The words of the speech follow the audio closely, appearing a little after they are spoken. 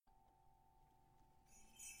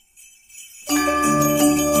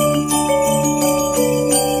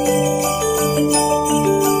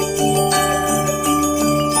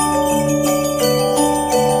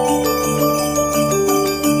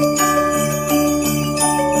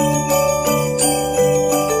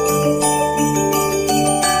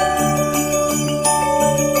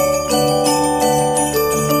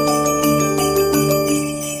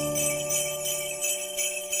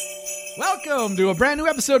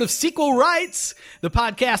episode of Sequel Rights, the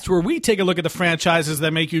podcast where we take a look at the franchises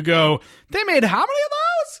that make you go, they made how many of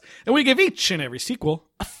those? And we give each and every sequel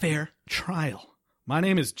a fair trial. My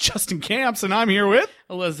name is Justin Camps, and I'm here with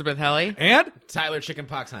Elizabeth Helly and Tyler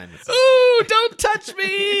Chickenpox Heinz. Ooh, don't touch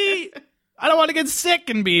me! I don't want to get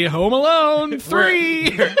sick and be Home Alone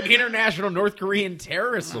 3. International North Korean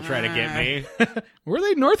terrorists will try to get me. Were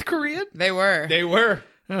they North Korean? They were. They were.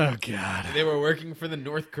 Oh, God. They were working for the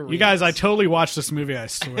North Koreans. You guys, I totally watched this movie, I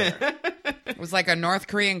swear. It was like a North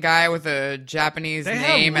Korean guy with a Japanese They have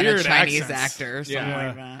name and a weird Chinese accents. actor or something Yeah.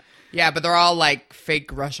 like that. Yeah, but they're all like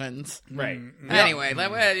fake Russians. Right. Anyway, we're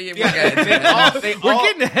good. We're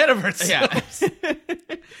getting ahead of ourselves.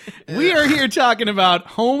 We are here talking about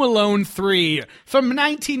Home Alone 3 from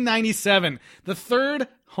 1997, the third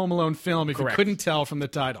Home Alone film, if Correct. you couldn't tell from the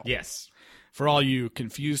title. Yes. For all you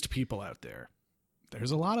confused people out there,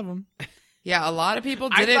 there's a lot of them. Yeah, a lot of people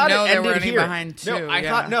I didn't thought know it there were ended any here. behind two.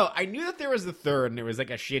 I knew that there was the third, and it was like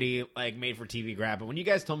a shitty, like, made-for-TV grab. But when you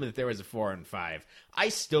guys told me that there was a 4 and 5, I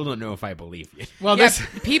still don't know if I believe you. Well, Yeah, this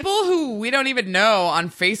people who we don't even know on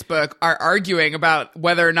Facebook are arguing about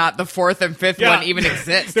whether or not the fourth and fifth Yeah. one even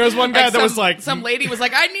exists. There was one guy that was like- some lady was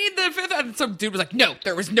like, I need the fifth one. And some dude was like, no,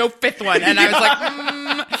 there was no fifth one. And I was like,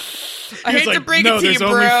 I He was hate to like, break "No, it to you, there's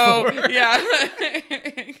only bro. 4." Yeah.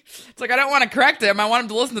 It's like, I don't want to correct him. I want him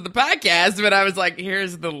to listen to the podcast. But I was like,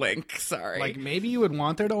 here's the link. Sorry. like maybe you would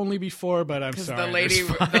want there to only be 4, but I'm sorry. the there's lady,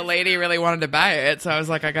 5. the lady really wanted to buy it. So I was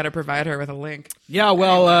like, I got to provide her with a link. Yeah,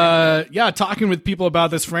 well, talking with people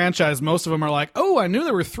about this franchise, most of them are like, oh, I knew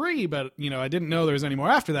there were 3, but, I didn't know there was any more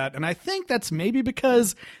after that. And I think that's maybe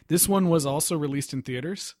because this one was also released in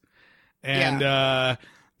theaters. And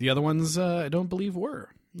the other ones, I don't believe were.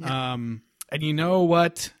 Yeah. And you know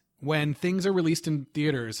what? When things are released in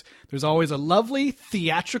theaters, there's always a lovely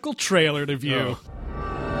theatrical trailer to view.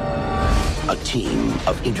 A team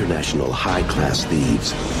of international high-class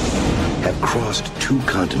thieves have crossed 2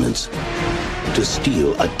 continents to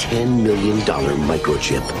steal a $10 million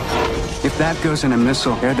microchip. If that goes in a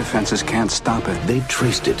missile, air defenses can't stop it. They've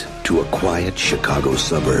traced it to a quiet Chicago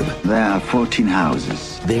suburb. There are 14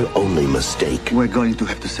 houses. Their only mistake We're going to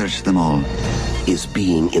have to search them all. is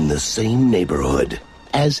being in the same neighborhood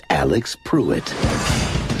as Alex Pruitt.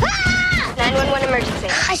 911 emergency.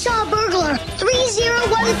 I saw a burglar.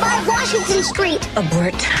 3015 Washington Street.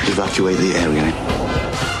 Abort. Evacuate the area.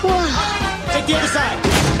 Whoa. Take the other side.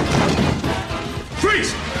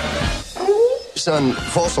 Son,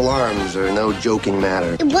 false alarms are no joking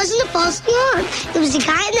matter. It wasn't a false alarm. There was a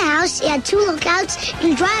guy in the house. He had 2 lookouts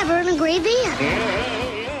and a driver in a gray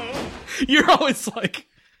van. You're always like,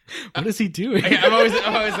 what is he doing? I'm always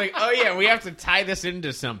like, oh yeah, we have to tie this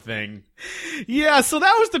into something. Yeah, so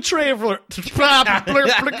that was the trailer.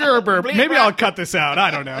 Maybe I'll cut this out. I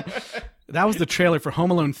don't know. That was the trailer for Home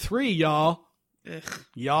Alone 3, y'all.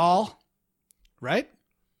 Y'all. Right?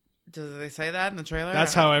 Do they say that in the trailer?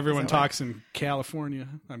 That's how everyone talks in California.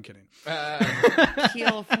 I'm kidding.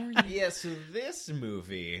 California. Yeah, so this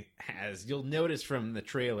movie has, you'll notice from the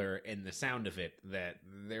trailer and the sound of it that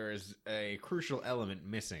there is a crucial element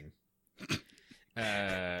missing.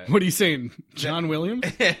 What are you saying? John Williams?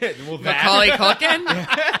 Well, Macaulay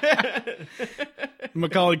Culkin?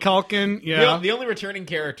 Macaulay Culkin, yeah. The only returning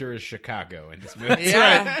character is Chicago in this movie.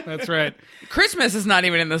 Yeah. That's right. Christmas is not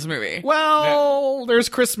even in this movie. Well, there's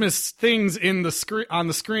Christmas things in the on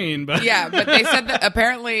the screen, but Yeah, but they said that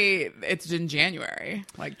apparently it's in January.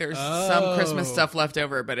 Like there's some Christmas stuff left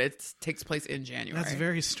over, but it takes place in January. that's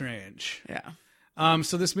very strange. Yeah.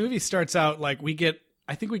 So this movie starts out like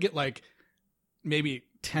I think we get like maybe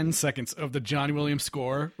 10 seconds of the John Williams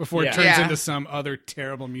score before it turns Yeah. into some other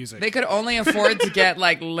terrible music. They could only afford to get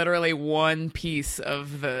like literally one piece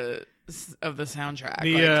of the soundtrack.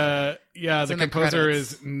 The in the composer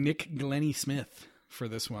credits. is Nick Glennie Smith for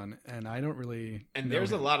this one, and I don't really And know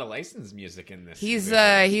there's him. a lot of licensed music in this. He's movie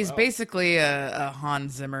as he's well. basically a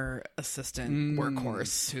Hans Zimmer assistant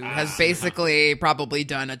workhorse who has basically probably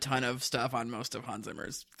done a ton of stuff on most of Hans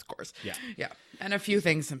Zimmer's scores. Yeah, and a few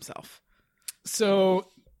things himself. So,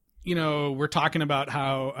 we're talking about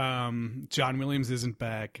how John Williams isn't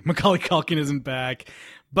back, Macaulay Culkin isn't back,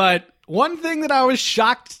 but one thing that I was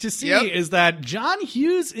shocked to see is that John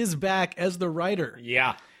Hughes is back as the writer.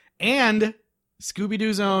 Yeah. And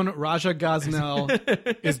Scooby-Doo's own Raja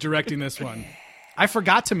Gosnell is directing this one. I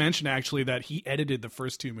forgot to mention actually that he edited the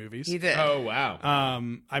first 2 movies. He did. Oh, wow.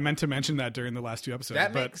 I meant to mention that during the last 2 episodes.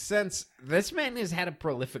 That but makes sense. This man has had a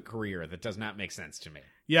prolific career that does not make sense to me.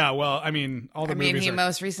 yeah, well, I mean, all the movies he are...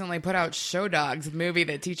 most recently put out Show Dogs, a movie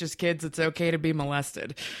that teaches kids it's okay to be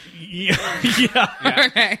molested. Yeah.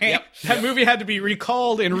 Okay. Yep. That movie had to be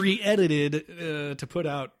recalled and re-edited to put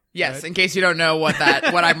out. Yes, right? in case you don't know what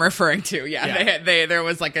I'm referring to. Yeah, there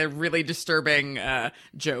was like a really disturbing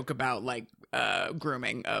joke about like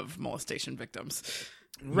grooming of molestation victims.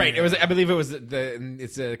 Right. It was. I believe it was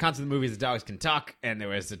it's a concept of the movie is the dogs can talk, and there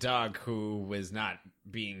was a dog who was not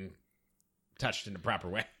being touched in the proper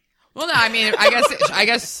way. Well, no, I mean, I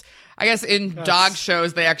guess in dog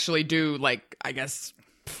shows they actually do like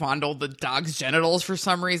fondle the dog's genitals for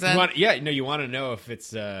some reason. You want to know if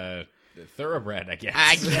it's thoroughbred, I guess.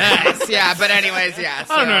 I guess, yeah. But anyways, yeah.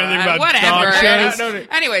 So, I don't know anything about whatever. dog shows.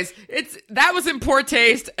 Anyways, that was in poor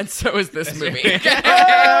taste, and so is this movie.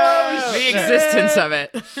 The existence of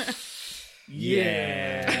it.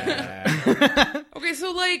 Yeah. Okay,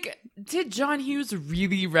 so like, did John Hughes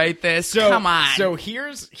really write this? So, Come on. So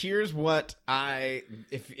here's what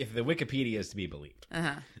if the Wikipedia is to be believed,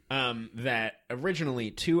 that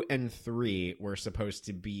originally 2 and 3 were supposed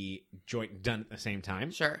to be done at the same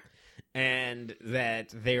time. Sure. And that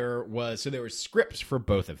there were scripts for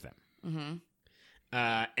both of them. Mm-hmm.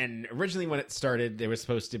 And originally when it started, there was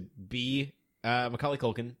supposed to be Macaulay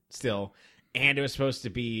Culkin still, and it was supposed to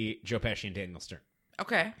be Joe Pesci and Daniel Stern.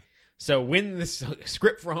 Okay. So when the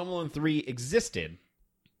script for Home Alone 3 existed,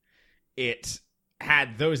 it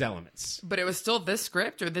had those elements. But it was still this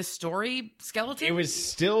script or this story skeleton? It was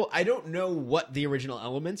still, I don't know what the original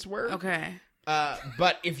elements were. Okay.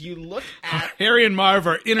 But if you look at... Harry and Marv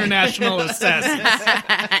are international assassins.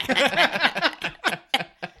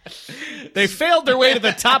 They failed their way to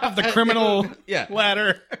the top of the criminal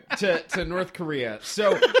ladder. to North Korea.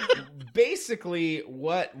 So basically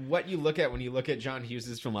what you look at when you look at John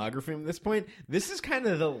Hughes' filmography at this point, this is kind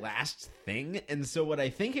of the last thing. And so what I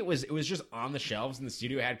think it was just on the shelves and the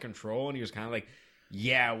studio had control and he was kind of like,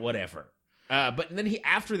 yeah, whatever. But then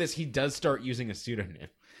after this, he does start using a pseudonym.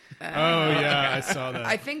 Oh, yeah, I saw that.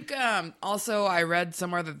 I think also I read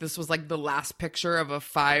somewhere that this was like the last picture of a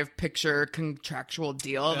 5-picture contractual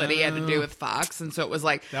deal that he had to do with Fox. And so it was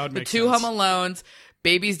like the 2 Home Alones,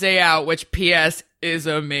 Baby's Day Out, which P.S. is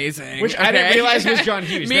amazing. Which I didn't realize was John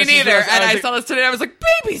Hughes. Me neither. And I saw this today and I was like,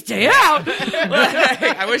 Baby's Day Out!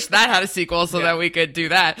 I wish that had a sequel so that we could do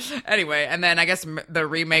that. Anyway, and then I guess the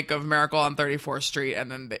remake of Miracle on 34th Street,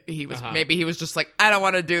 and then maybe he was just like, I don't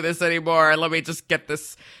want to do this anymore. Let me just get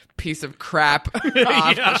this piece of crap off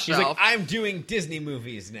the shelf. He's like, I'm doing Disney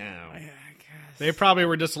movies now. Yeah, I guess. They probably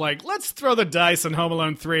were just like, let's throw the dice on Home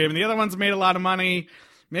Alone 3. I mean, the other ones made a lot of money.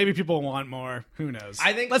 Maybe people want more. Who knows?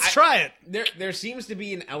 Let's try it. There seems to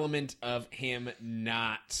be an element of him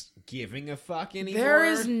not giving a fuck anymore. There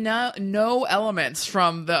is no elements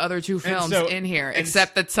from the other 2 films in here,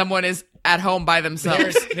 except that someone is at home by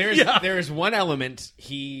themselves. There's one element.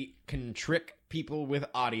 He can trick people with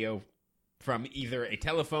audio from either a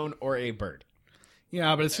telephone or a bird.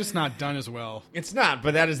 Yeah, but it's just not done as well. It's not,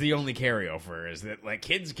 but that is the only carryover, is that like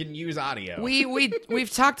kids can use audio.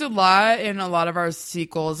 We've talked a lot in a lot of our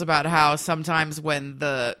sequels about how sometimes when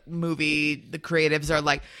the creatives are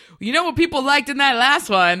like, you know what people liked in that last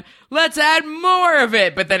one? Let's add more of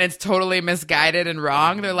it. But then it's totally misguided and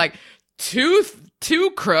wrong. They're like, two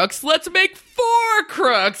crooks, let's make 4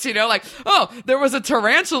 crooks, like, oh, there was a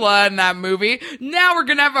tarantula in that movie, now we're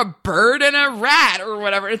gonna have a bird and a rat or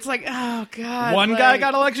whatever. It's like, oh god, one guy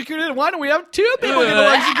got electrocuted, why don't we have 2 people get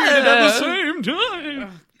electrocuted at the same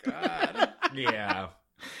time? Oh god.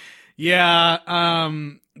 Yeah.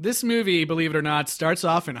 This movie, believe it or not, starts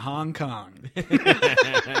off in Hong Kong.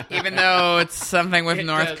 Even though it's something with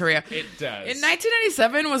North Korea. It does. In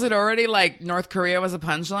 1997, was it already like North Korea was a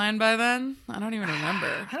punchline by then? I don't even remember.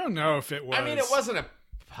 I don't know if it was. I mean, it wasn't a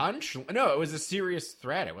punch. No, it was a serious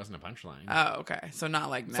threat. It wasn't a punchline. Oh, okay. So not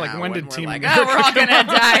like now. Like when did we're Team like, America we're all gonna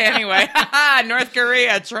die anyway. North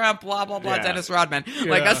Korea, Trump, blah blah blah. Yeah. Dennis Rodman.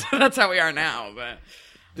 Like that's how we are now. But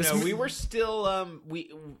no, we were still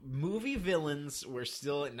movie villains were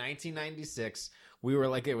still in 1996. We were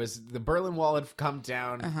like, it was the Berlin Wall had come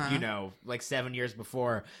down, like 7 years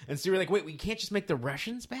before. And so we were like, wait, we can't just make the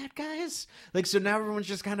Russians bad guys? Like, so now everyone's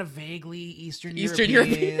just kind of vaguely Eastern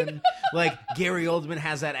European. Like, Gary Oldman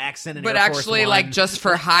has that accent in but Air Force actually, One. like, just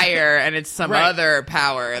for hire, and it's some other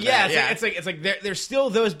power. It's like they're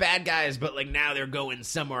still those bad guys, but like now they're going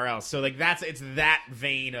somewhere else. So like it's that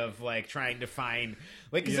vein of like trying to find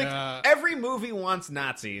like, 'cause, like every movie wants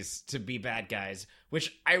Nazis to be bad guys,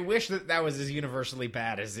 which I wish that was as universally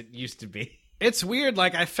bad as it used to be. It's weird.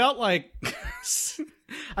 Like, I felt like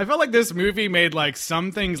this movie made like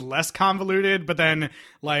some things less convoluted, but then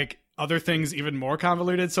like other things even more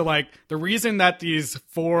convoluted. So like the reason that these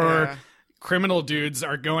four criminal dudes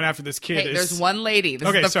are going after this kid is there's one lady.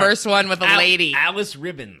 This is the first one with a lady. Alice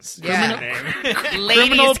Ribbons. Yeah. Criminal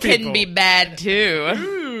Ladies can people. be bad too.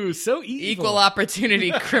 Ooh, so evil. Equal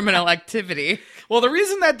opportunity criminal activity. Well, the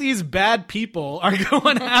reason that these bad people are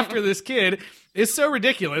going after this kid is so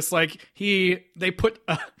ridiculous. Like they put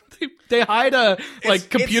they hide a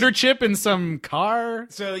computer chip in some car.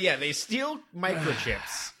 So yeah, they steal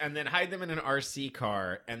microchips and then hide them in an RC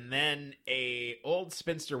car, and then a old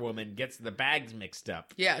spinster woman gets the bags mixed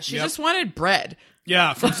up. Yeah, she just wanted bread.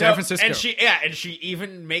 Yeah, from San Francisco. And she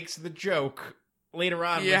even makes the joke later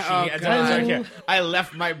on. Yeah, when she ends up, I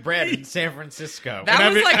left my bread in San Francisco.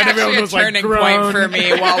 That was like actually a turning point for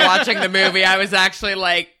me while watching the movie. I was actually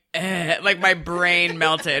like my brain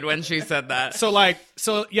melted when she said that. So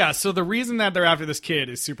the reason that they're after this kid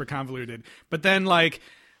is super convoluted. But then like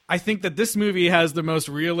I think that this movie has the most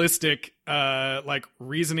realistic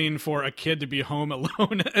reasoning for a kid to be home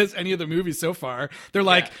alone as any of the movies so far. They're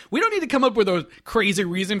like, we don't need to come up with a crazy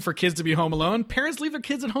reason for kids to be home alone. Parents leave their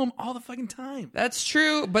kids at home all the fucking time. That's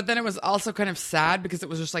true, but then it was also kind of sad because it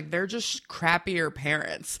was just like they're just crappier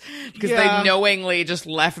parents because they knowingly just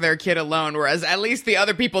left their kid alone, whereas at least the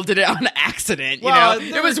other people did it on accident.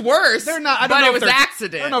 It was worse. They're not. But it was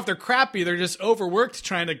accident. I don't know if they're crappy. They're just overworked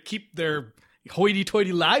trying to keep their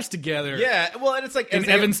hoity-toity lives together. Yeah, well, and it's like in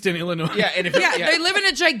Evanston, Illinois. Yeah, and they live in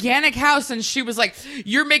a gigantic house, and she was like,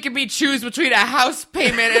 "You're making me choose between a house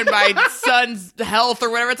payment and my son's health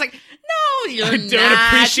or whatever." It's like, no, you're not. I don't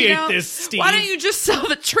appreciate this, Steve. Why don't you just sell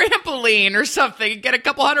the trampoline or something and get a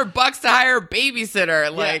couple $100 to hire a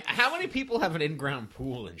babysitter? Like, how many people have an in-ground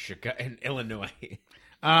pool in Illinois?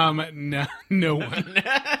 No one.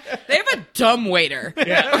 They have a dumbwaiter.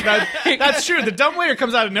 Yeah, that's true. The dumbwaiter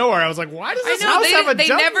comes out of nowhere. I was like, why does this house have a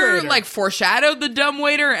dumbwaiter? They never like foreshadowed the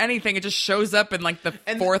dumbwaiter or anything. It just shows up in like the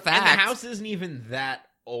fourth act. And the house isn't even that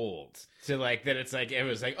old. To like that, it's like it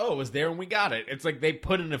was like, oh, it was there when we got it. It's like they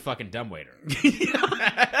put in a fucking dumbwaiter.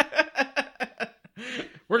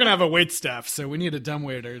 We're gonna have a wait staff, so we need a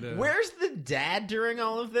dumbwaiter to. Where's the dad during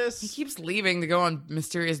all of this? He keeps leaving to go on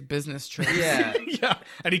mysterious business trips. Yeah, yeah,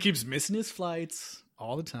 and he keeps missing his flights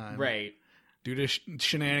all the time, right? Due to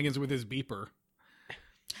shenanigans with his beeper.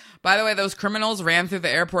 By the way, those criminals ran through the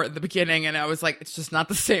airport at the beginning, and I was like, it's just not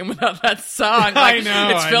the same without that song. Like, I know.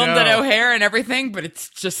 It's filmed at O'Hare and everything, but it's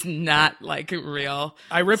just not, like, real.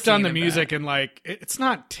 I ripped on the music, and, like, it's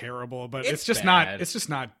not terrible, but it's just bad. not. It's just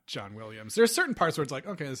not John Williams. There's certain parts where it's like,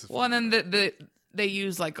 okay, this is well, and then they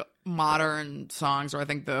use, like, modern songs, or I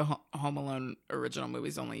think the Home Alone original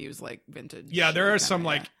movies only use, like, vintage. Yeah, there are some,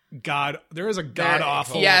 like, there is a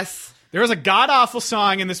god-awful. Yes. There is a god-awful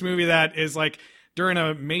song in this movie that is, like, during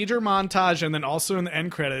a major montage and then also in the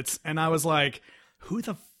end credits, and I was like, who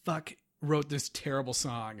the fuck wrote this terrible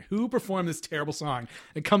song? Who performed this terrible song?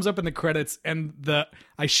 It comes up in the credits, and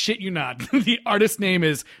I shit you not, the artist name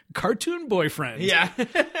is Cartoon Boyfriend. Yeah.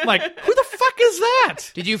 Like, who the fuck is that?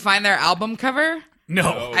 Did you find their album cover?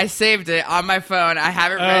 No. I saved it on my phone. I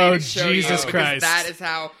have it ready to show Jesus you. Christ. That is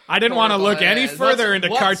how I didn't want to look any further into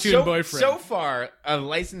Cartoon Boyfriend. So far, of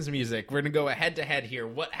licensed music, we're going to go head-to-head here.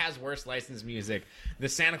 What has worse licensed music? The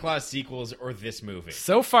Santa Claus sequels or this movie?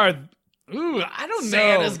 So far, I don't know.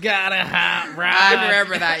 Santa's got a hot rod. I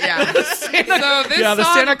remember that, yeah. So this the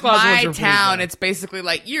song, Santa Claus My ones are Town, pretty it's basically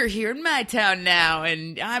like, you're here in my town now,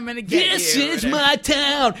 and I'm going to get you. This is my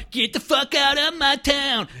town. Get the fuck out of my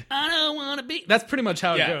town. I don't want to be. That's pretty much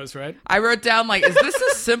how it goes, right? I wrote down, like, is this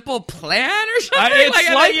a simple plan or something? It's like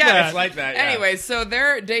that. It's like that, yeah. Anyway, so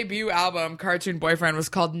their debut album, Cartoon Boyfriend, was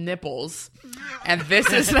called Nipples. And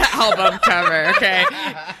this is the album cover, okay?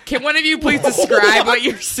 Can one of you please describe what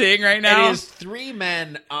you're seeing right now? It is three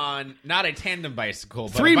men on, not a tandem bicycle,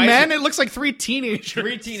 but Three men? It looks like three teenagers.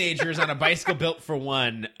 Three teenagers on a bicycle built for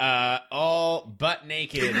one, all butt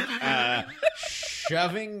naked,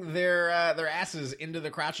 shoving their asses into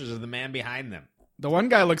the crotches of the man behind them. The one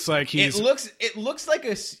guy looks like he's... It looks like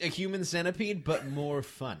a human centipede, but more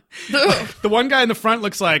fun. The one guy in the front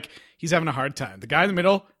looks like he's having a hard time. The guy in the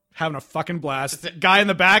middle... having a fucking blast. The guy in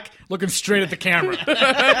the back looking straight at the camera.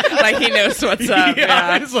 Like he knows what's up.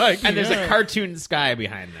 Yeah. It's like, and there's a cartoon sky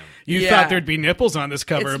behind them. You thought there'd be nipples on this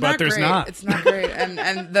cover, but there's not. It's not great.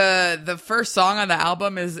 And the first song on the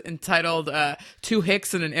album is entitled Two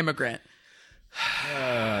Hicks and an Immigrant.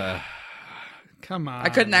 Kind Come on. I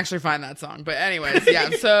couldn't actually find that song, but anyways, yeah.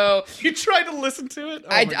 So You tried to listen to it? Oh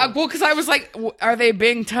I my God. well, because I was like, are they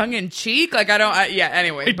being tongue in cheek? Like I don't.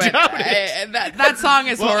 Anyway, but doubt it. that song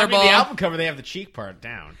is Well, horrible. I mean, the album cover, they have the cheek part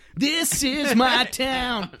down. This is my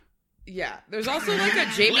town. Yeah, there's also like a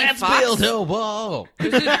Jamie Foxx. a wall.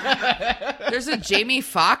 There's a Jamie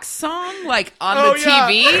Foxx song like on Oh, the yeah.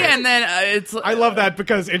 TV, and then it's. I love that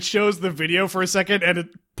because it shows the video for a second and it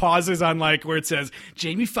pauses on like where it says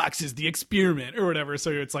Jamie Foxx is the experiment or whatever. So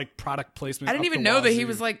it's like product placement. I didn't up even the know that he wazoo.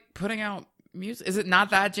 was like putting out music. Is it not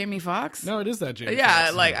that Jamie Foxx? No, it is that Jamie Yeah,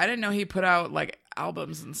 Foxx. like I didn't know he put out like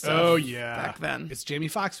albums and stuff. Oh yeah. back then. It's Jamie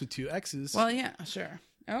Foxx with 2 X's. Well, yeah, sure.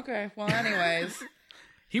 Okay. Well, anyways.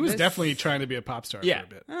 he was this- definitely trying to be a pop star Yeah. for a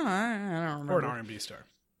bit. Oh, I don't remember. Or an R&B star.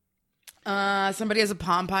 Somebody has a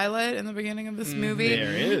Palm Pilot in the beginning of this movie.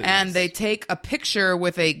 there is. And they take a picture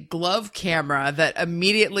with a glove camera that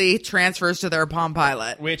immediately transfers to their Palm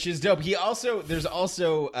Pilot. Which is dope. There's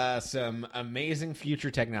also some amazing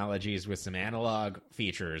future technologies with some analog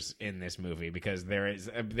features in this movie because there's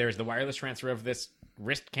the wireless transfer of this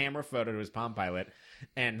wrist camera photo to his Palm Pilot,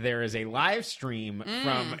 and there is a live stream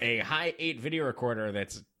from a high 8 video recorder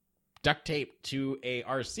that's duct taped to a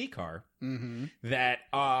RC car that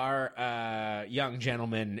our young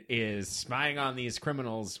gentleman is spying on these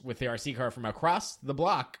criminals with the RC car from across the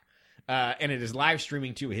block, and it is live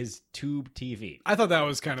streaming to his tube TV. I thought that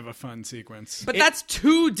was kind of a fun sequence. But that's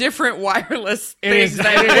two different wireless It things is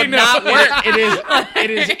that would not work.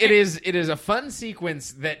 It is a fun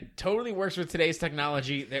sequence that totally works with today's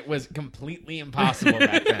technology that was completely impossible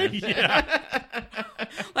back then.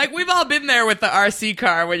 Like, we've all been there with the RC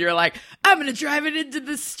car when you're like, I'm going to drive it into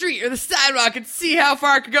the street or the sidewalk and see how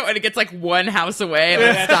far it can go. And it gets like one house away and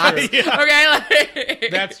then stops. Okay, like...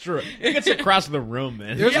 That's true. It gets across the room,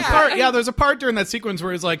 man. There's a part during that sequence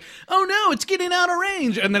where he's like, "Oh no, it's getting out of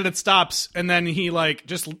range," and then it stops, and then he like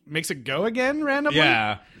just makes it go again randomly.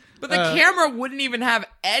 Yeah. But the camera wouldn't even have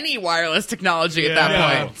any wireless technology at that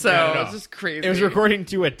No. point. So Not at all. it's just crazy. It was recording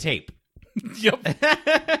to a tape. Yep.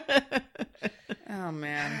 Oh,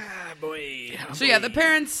 man. Boy. So, yeah, the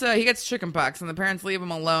parents, he gets chickenpox, and the parents leave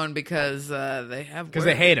him alone because they have Because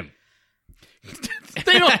they hate him.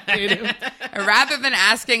 They don't hate him. And rather than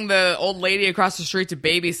asking the old lady across the street to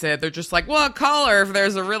babysit, they're just like, well, call her if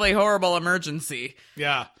there's a really horrible emergency.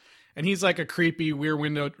 Yeah. And he's like a creepy Rear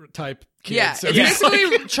Window type kid. Yeah, So it's he's like,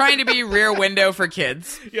 basically trying to be Rear Window for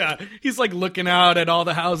kids. yeah, he's like looking out at all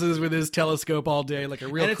the houses with his telescope all day, like a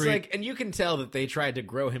real And it's creep. like, and you can tell that they tried to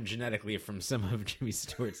grow him genetically from some of Jimmy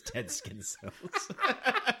Stewart's dead skin cells.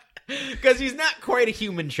 Because he's not quite a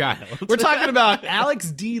human child. We're talking about Alex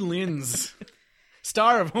D. Linz,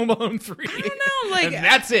 star of Home Alone 3. I don't know, like, And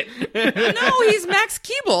that's it. no, he's Max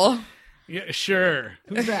Keeble. Yeah, sure.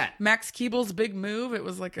 Who's that? Max Keeble's Big Move. It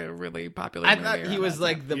was like a really popular I movie thought he around was that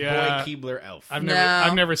like time. the Yeah. boy Keebler elf. I've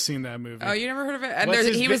No. never seen that movie. Oh, you never heard of it? And What's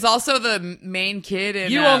his he big- was also the main kid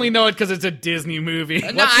in... You only know it because it's a Disney movie.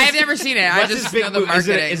 No, I've never seen it. I What's just his big know the move? Is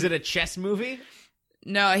marketing. it a chess movie?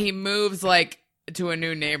 No, he moves like to a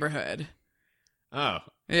new neighborhood. Oh.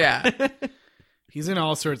 Yeah. He's in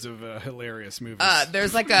all sorts of hilarious movies.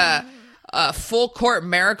 There's like a Full Court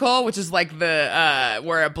Miracle, which is like the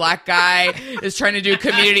where a black guy is trying to do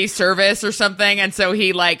community service or something, and so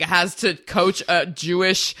he like has to coach a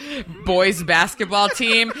Jewish boys basketball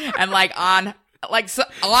team, and like on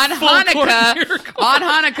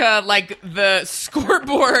Hanukkah, like the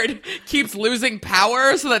scoreboard keeps losing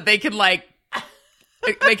power so that they can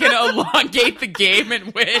they can elongate the game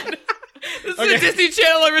and win. This is a Disney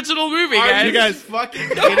Channel original movie, guys. you guys fucking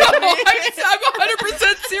No, I'm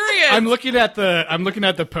 100% serious. I'm looking at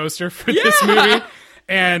the poster for this movie,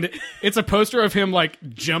 and it's a poster of him like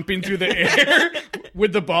jumping through the air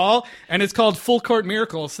with the ball, and it's called Full Court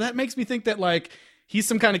Miracle. So that makes me think that like he's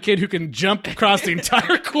some kind of kid who can jump across the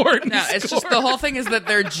entire court. And No, it's just score. the whole thing is that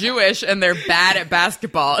they're Jewish and they're bad at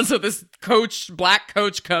basketball. And so this black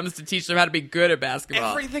coach comes to teach them how to be good at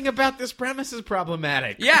basketball. Everything about this premise is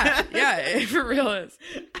problematic. Yeah, it for real is.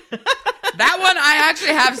 That one, I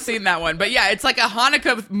actually have seen that one. But yeah, it's like a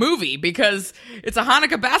Hanukkah movie because it's a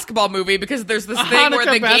Hanukkah basketball movie because there's this thing where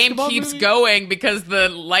Hanukkah the game basketball keeps movie? going because the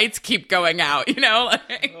lights keep going out, you know?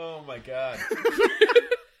 Like, Oh my god.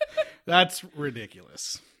 That's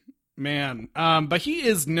ridiculous, man. But he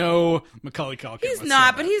is no Macaulay Culkin. he's let's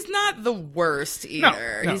not, say but that. he's not the worst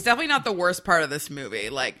either. No. He's definitely not the worst part of this movie.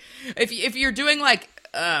 Like, if you're doing like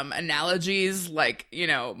analogies, like, you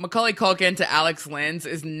know, Macaulay Culkin to Alex Linz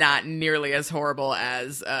is not nearly as horrible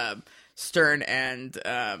as Stern and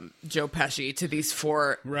Joe Pesci to these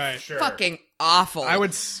four right. fucking awful.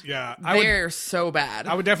 They're so bad.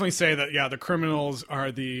 I would definitely say that, the criminals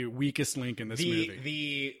are the weakest link in this movie.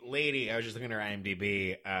 The lady, I was just looking at her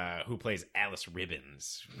IMDb, who plays Alice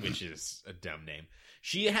Ribbons, which is a dumb name.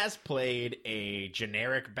 She has played a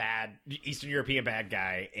generic bad Eastern European bad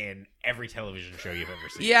guy in every television show you've ever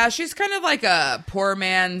seen. Yeah, she's kind of like a poor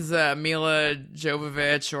man's Mila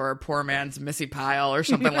Jovovich or a poor man's Missy Pyle or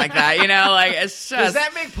something like that. Like it's just. Does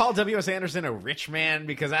that make Paul W.S. Anderson a rich man?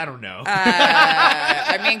 Because I don't know.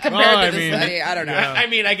 Compared to this lady, I don't know. I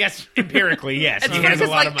mean, I guess empirically, yes. It's he has a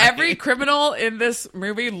lot of money. Every criminal in this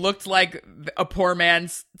movie looked like a poor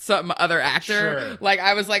man's some other actor. Sure. Like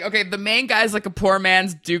I was like, okay, the main guy's like a poor man's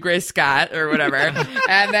Dougray Scott or whatever,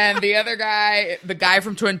 and then the other guy, the guy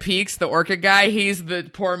from Twin Peaks, the orchid guy, he's the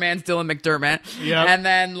poor man's Dylan McDermott. Yep. And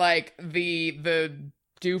then like the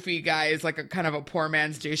doofy guy is like a kind of a poor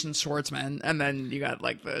man's Jason Schwartzman, and then you got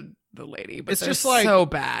like the lady. But It's they're just like so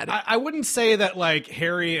bad. I wouldn't say that like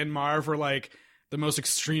Harry and Marv are like the most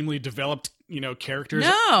extremely developed, characters.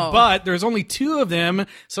 No. But there's only two of them,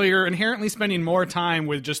 so you're inherently spending more time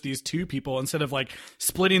with just these two people instead of like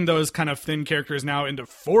splitting those kind of thin characters now into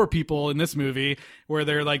four people in this movie where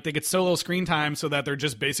they're like they get so little screen time so that they're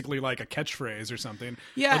just basically like a catchphrase or something.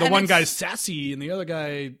 Yeah, Or the and one it's- guy's sassy and the other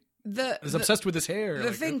guy is obsessed with his hair.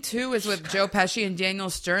 The thing too is with Joe Pesci and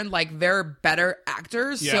Daniel Stern, like they're better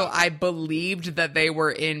actors, so I believed that they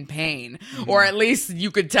were in pain, or at least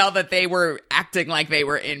you could tell that they were acting like they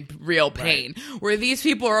were in real pain. Where these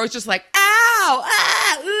people are always just like, "Ow,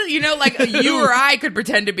 ah," like you or I could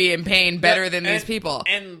pretend to be in pain better than these people.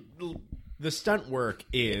 And the stunt work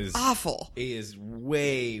is awful. Is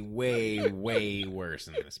way, way, way worse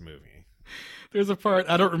in this movie. There's a part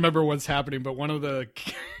I don't remember what's happening, but one of the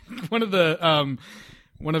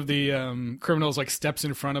criminals like steps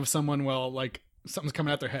in front of someone while like something's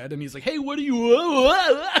coming out their head, and he's like, "Hey, what are you?"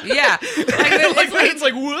 Yeah, it's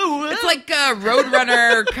like whoa. It's like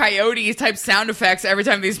Roadrunner Coyote type sound effects every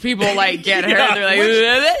time these people like get hurt. They're like,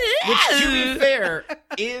 which to be fair,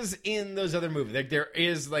 is in those other movies. Like there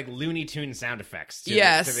is like Looney Tune sound effects. To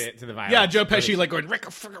the violence. Yeah, Joe Pesci like going.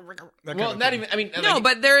 Well, not even. I mean, no,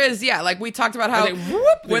 but there is. Yeah, like we talked about how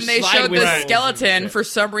when they showed the skeleton, for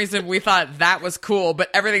some reason we thought that was cool, but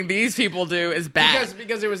everything these people do is bad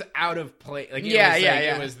because it was out of place. Like,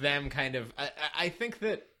 it was them kind of. I think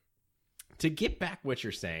that to get back what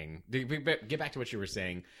you're saying, get back to what you were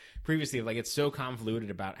saying previously, like it's so convoluted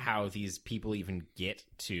about how these people even get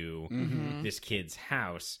to this kid's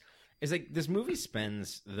house. Is like this movie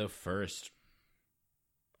spends the first,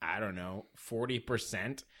 I don't know,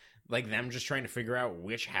 40%, like them just trying to figure out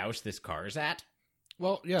which house this car's at.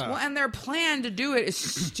 Well, yeah. Well, and their plan to do it is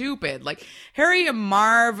stupid. Like Harry and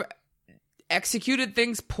Marv executed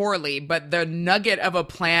things poorly, but the nugget of a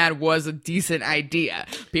plan was a decent idea.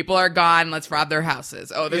 People are gone, let's rob their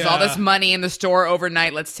houses. Oh, there's all this money in the store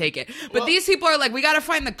overnight, let's take it. But these people are like, we gotta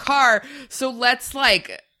find the car, so let's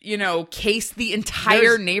like, case the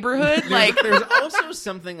entire neighborhood. There's also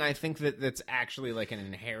something I think that's actually like an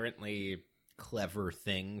inherently clever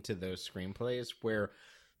thing to those screenplays where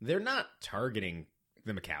they're not targeting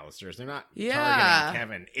the McAllisters. They're not targeting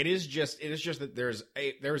Kevin. It is just that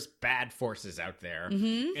there's bad forces out there,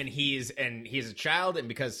 and he's a child, and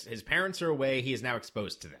because his parents are away, he is now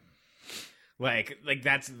exposed to them. Like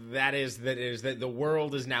that is that the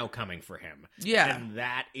world is now coming for him. Yeah, and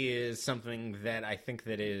that is something that I think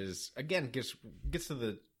that is again gets to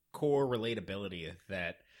the core relatability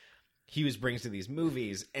that Hughes brings to these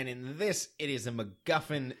movies, and in this, it is a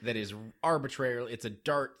MacGuffin that is arbitrary. It's a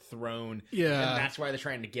dart thrown, and that's why they're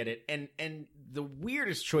trying to get it. And the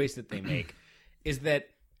weirdest choice that they make is that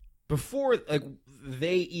before like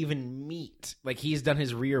they even meet, like he's done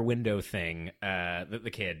his rear window thing. The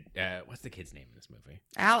kid, what's the kid's name in this movie?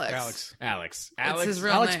 Alex. It's his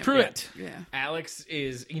real Alex name. Pruitt. Yeah. Alex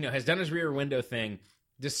is has done his rear window thing,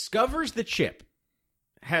 discovers the chip,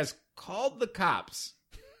 has called the cops.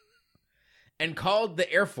 And called the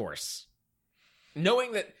Air Force,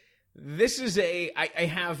 knowing that this is I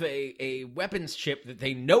have a weapons chip that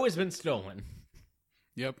they know has been stolen.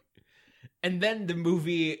 Yep. And then the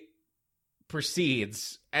movie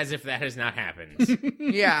proceeds as if that has not happened.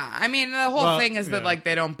 Yeah, I mean the whole thing is that like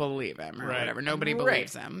they don't believe him or Right. whatever. Nobody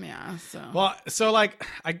believes him. Yeah. So like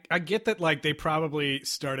I get that like they probably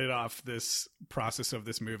started off this process of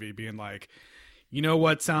this movie being like, you know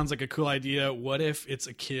what sounds like a cool idea? What if it's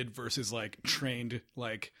a kid versus like trained,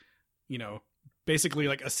 like, basically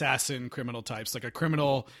like assassin criminal types, like a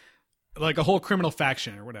criminal, like a whole criminal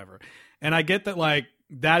faction or whatever. And I get that like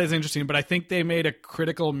that is interesting, but I think they made a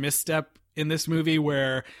critical misstep in this movie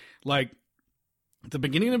where like the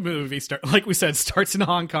beginning of the movie, like we said, starts in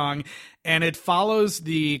Hong Kong, and it follows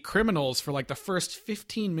the criminals for like the first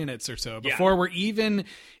 15 minutes or so before we're even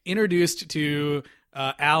introduced to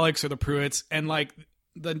Alex or the Pruitts. And like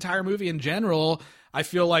the entire movie in general, I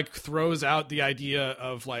feel like throws out the idea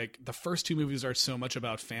of like the first two movies are so much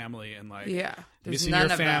about family and like missing your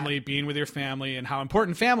family, being with your family, and how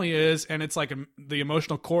important family is. And it's like the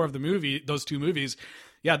emotional core of the movie, those two movies.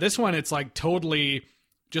 Yeah, this one, it's like totally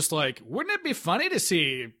just like, wouldn't it be funny to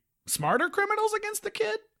see smarter criminals against the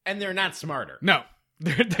kid? And they're not smarter. No,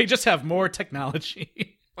 they just have more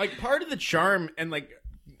technology. Like, part of the charm, and like,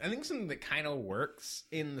 I think something that kind of works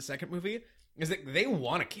in the second movie is that they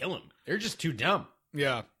want to kill him. They're just too dumb.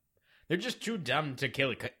 Yeah. They're just too dumb to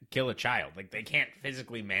kill a child. Like, they can't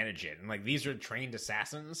physically manage it. And like, these are trained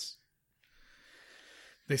assassins.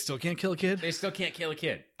 They still can't kill a kid? They still can't kill a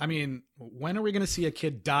kid. I mean, when are we going to see a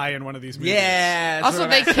kid die in one of these movies? Yeah. Also,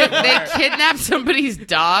 they kidnapped somebody's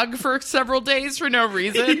dog for several days for no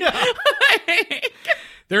reason. Yeah.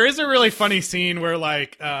 There is a really funny scene where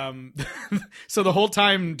like, so the whole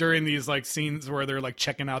time during these like scenes where they're like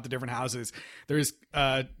checking out the different houses, there's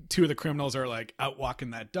two of the criminals are like out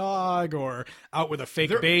walking that dog or out with a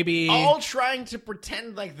fake baby. All trying to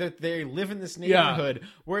pretend like that they live in this neighborhood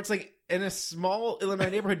where it's like in a small Illinois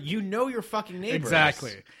neighborhood, you know your fucking neighbors.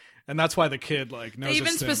 Exactly. And that's why the kid like knows. They even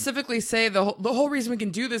it's him. specifically say the whole reason we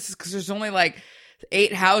can do this is because there's only like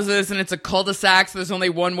 8 houses and it's a cul-de-sac, so there's only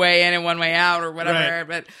one way in and one way out or whatever. Right.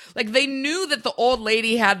 But like they knew that the old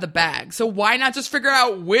lady had the bag, so why not just figure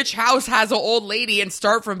out which house has an old lady and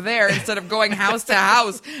start from there instead of going house to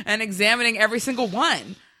house and examining every single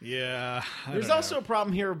one? Yeah. There's also a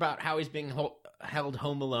problem here about how he's being held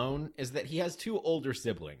home alone is that he has 2 older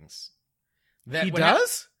siblings. That he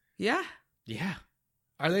does? Yeah. Yeah.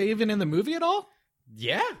 Are they even in the movie at all?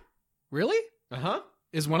 Yeah. Really? Uh-huh.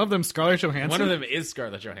 Is one of them Scarlett Johansson? One of them is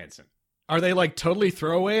Scarlett Johansson. Are they like totally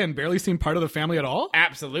throwaway and barely seem part of the family at all?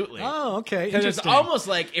 Absolutely. Oh, okay. Because it's Interesting. almost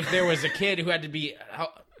like if there was a kid who had to be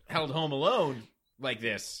held home alone like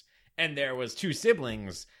this, and there was 2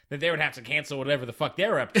 siblings, that they would have to cancel whatever the fuck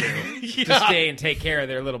they're up to to stay and take care of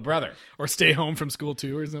their little brother. Or stay home from school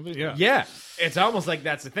too or something. Yeah. Yeah. It's almost like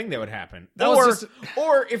that's the thing that would happen. Was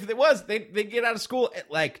or if it was, they get out of school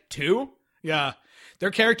at like 2. Yeah. Their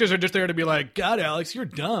characters are just there to be like, God, Alex, you're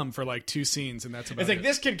dumb for like 2 scenes, and that's about It's like, it.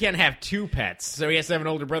 this kid can't have 2 pets, so he has to have an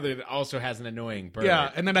older brother that also has an annoying bird. Yeah,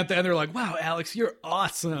 and then at the end they're like, wow, Alex, you're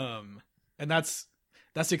awesome. And that's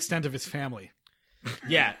the extent of his family.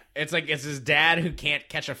 Yeah, it's like it's his dad who can't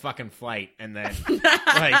catch a fucking flight, and then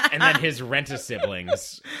and then his rent-a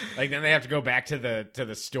siblings. Like then they have to go back to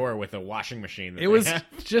the store with a washing machine. It was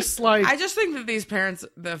just like I just think that these parents,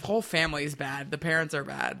 the whole family is bad. The parents are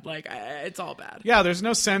bad. Like it's all bad. yeah, there's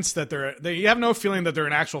no sense that you have no feeling that they're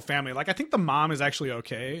an actual family. Like I think the mom is actually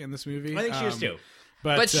okay in this movie. I think she is too.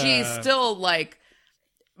 But she's still like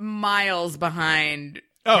miles behind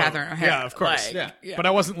Catherine O'Hara. Yeah, of course. Like, yeah. But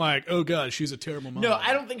I wasn't like, oh god, she's a terrible mom. No,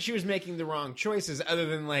 I don't think she was making the wrong choices, other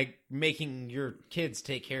than like making your kids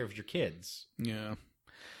take care of your kids. Yeah.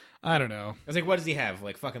 I don't know. I was like, what does he have?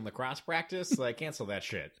 Like fucking lacrosse practice? Like cancel that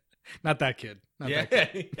shit. Not that kid. Not Yeah.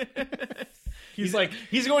 that kid.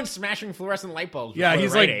 He's going smashing fluorescent light bulbs. Yeah, before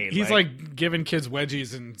he's Rite like Aid, he's like giving kids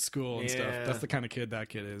wedgies in school and stuff. Yeah. That's the kind of kid that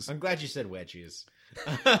kid is. I'm glad you said wedgies.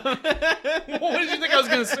 What did you think I was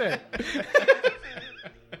going to say?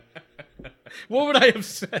 What would I have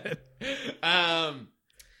said?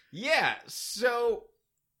 Yeah, so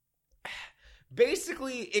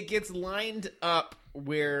basically it gets lined up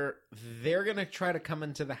where they're going to try to come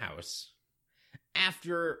into the house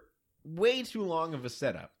after way too long of a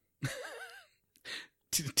setup.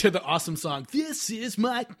 To the awesome song, "This Is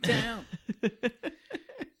My Town."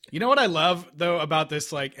 You know what I love though about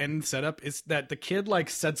this like end setup is that the kid like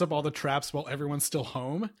sets up all the traps while everyone's still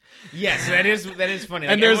home. Yes, that is funny.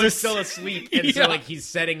 Like, And there's everyone's a- still asleep, and Yeah. so like he's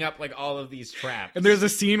setting up like all of these traps. And there's a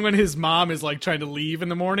scene when his mom is like trying to leave in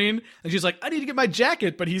the morning, and she's like, "I need to get my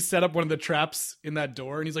jacket," but he set up one of the traps in that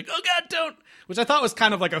door, and he's like, "Oh God, don't!" Which I thought was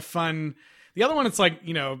kind of like a fun. The other one, it's like,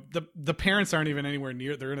 you know, the parents aren't even anywhere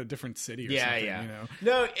near. They're in a different city or something. You know?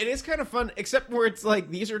 No, it is kind of fun, except where it's like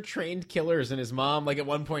these are trained killers, and his mom, like at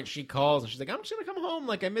one point, she calls and she's like, "I'm just gonna come home.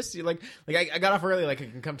 Like I missed you. Like I got off early. Like I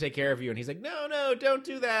can come take care of you." And he's like, "No, don't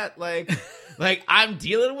do that. Like I'm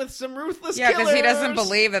dealing with some ruthless Yeah, killers." because he doesn't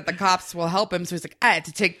believe that the cops will help him, so he's like, I had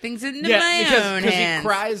to take things into my own because hands. he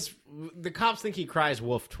cries. The cops think he cries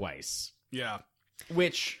wolf twice, Yeah.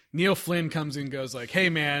 which. Neil Flynn comes in and goes like, "Hey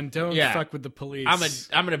man, don't Yeah. fuck with the police.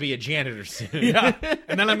 I'm gonna be a janitor soon. yeah."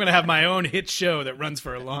 And then I'm gonna have my own hit show that runs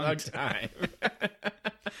for a long time. time.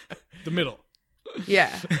 The middle.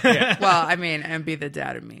 Yeah. Well, I mean, and be the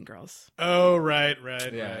dad of Mean Girls. Oh, right.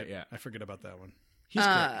 Yeah. I forget about that one. He's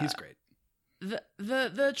great. He's great.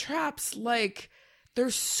 The traps, like, they're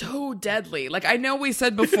so deadly. Like, I know we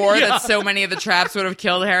said before that so many of the traps would have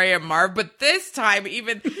killed Harry and Marv, but this time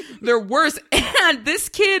even they're worse. And this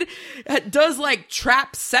kid does like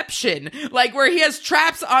trapception, like where he has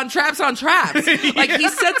traps on traps on traps. Like he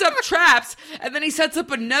sets up traps and then he sets up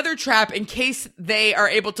another trap in case they are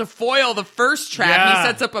able to foil the first trap. Yeah. He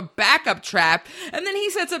sets up a backup trap and then he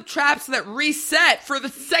sets up traps that reset for the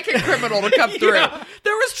second criminal to come through.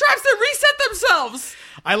 There was traps that reset themselves.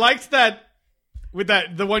 I liked that. With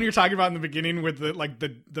that, the one you're talking about in the beginning with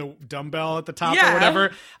the dumbbell at the top or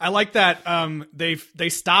whatever. I like that they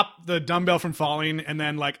stop the dumbbell from falling and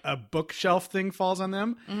then like a bookshelf thing falls on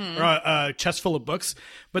them or a chest full of books.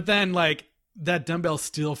 But then like that dumbbell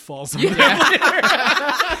still falls on them.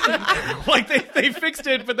 Like they fixed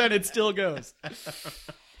it, but then it still goes.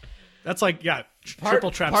 That's like,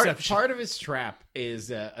 triple trapception. Part of his trap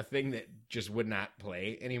is a thing that just would not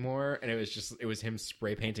play anymore, and it was him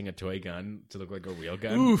spray painting a toy gun to look like a real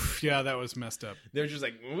gun. Oof, yeah, that was messed up. They were just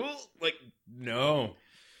like, no.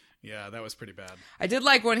 Yeah, that was pretty bad. I did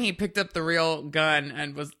like when he picked up the real gun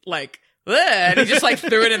and was like, ugh, and he just like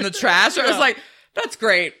threw it in the trash. I was like, that's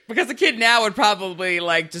great, because the kid now would probably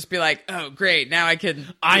like just be like, oh great, now I can,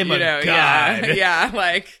 I'm a god.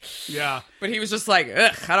 Yeah. But he was just like,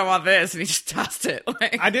 ugh, I don't want this, and he just tossed it.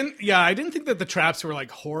 Like, I didn't think that the traps were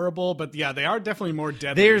like horrible, but yeah, they are definitely more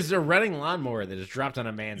deadly. There's a running lawnmower that is dropped on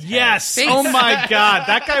a man's head. Yes. Oh my god,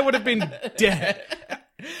 that guy would have been dead.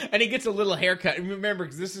 And he gets a little haircut. And remember,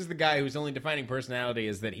 because this is the guy whose only defining personality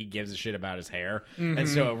is that he gives a shit about his hair. Mm-hmm. And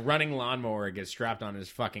so a running lawnmower gets strapped on his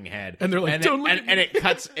fucking head. And they're like, and it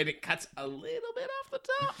cuts a little bit off the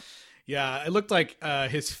top. Yeah, it looked like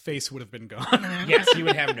his face would have been gone. Yes, he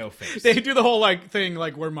would have no face. They do the whole like thing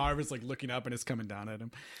like where Marv is like looking up and it's coming down at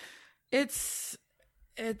him. It's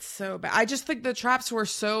so bad. I just think the traps were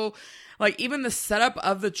so, like, even the setup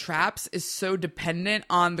of the traps is so dependent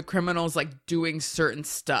on the criminals like doing certain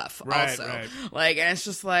stuff. Right. Like, and it's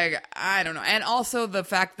just like, I don't know. And also the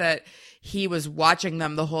fact that he was watching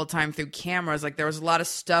them the whole time through cameras. Like, there was a lot of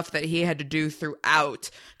stuff that he had to do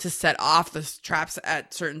throughout to set off the traps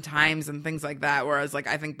at certain times and things like that. Whereas, like,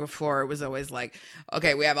 I think before it was always like,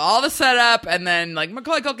 okay, we have all the setup, and then like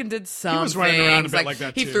Macaulay Culkin did some He was running around a things. bit like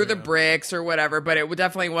that he too, threw the bricks or whatever, but it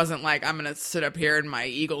definitely wasn't like, I'm gonna sit up here in my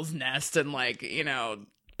eagle's nest and like, you know,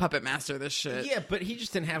 puppet master this shit. Yeah, but he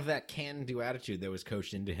just didn't have that can-do attitude that was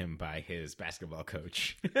coached into him by his basketball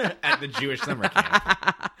coach at the Jewish summer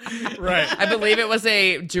camp. Right. I believe it was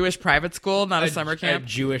a Jewish private school, not a summer camp. A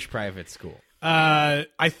Jewish private school. I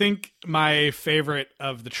think my favorite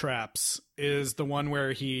of the traps is the one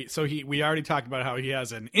where we already talked about how he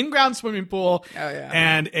has an in-ground swimming pool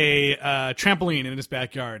and a trampoline in his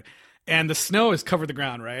backyard, and the snow has covered the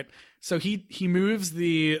ground, right? So he moves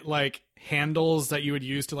the like handles that you would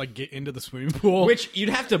use to like get into the swimming pool, which you'd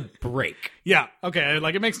have to break. Yeah, okay,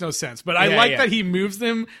 like it makes no sense, but I like that he moves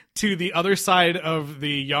them to the other side of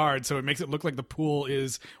the yard, so it makes it look like the pool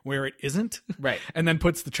is where it isn't, right? And then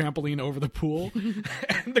puts the trampoline over the pool,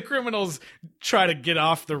 and the criminals try to get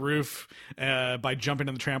off the roof by jumping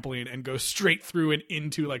on the trampoline and go straight through and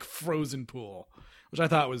into like frozen pool, which I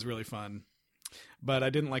thought was really fun. But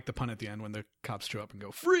I didn't like the pun at the end when the cops show up and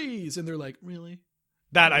go freeze, and they're like, really?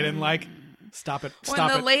 That I didn't like. Stop it. Stop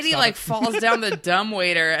when the lady like falls down the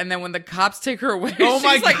dumbwaiter, and then when the cops take her away, oh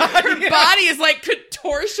my god, God, her body is like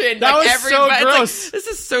contortion. That like, was so gross. Like, this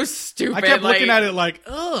is so stupid. I kept looking at it like,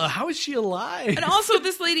 ugh, how is she alive? And also,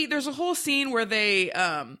 this lady, there's a whole scene where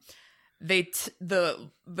the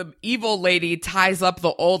evil lady ties up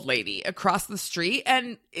the old lady across the street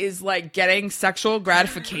and is like getting sexual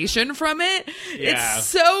gratification from it. Yeah. It's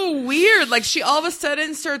so weird. Like, she all of a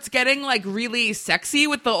sudden starts getting like really sexy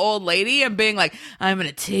with the old lady and being like, I'm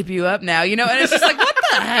gonna tape you up now, you know? And it's just like, what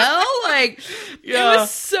the hell? Like, it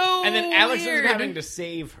was so And then Alex weird. is having to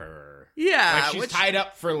save her. Yeah, like she's tied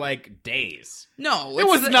up for like days. No, it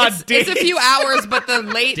was not days. It's a few hours, but the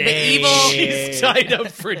evil she's tied up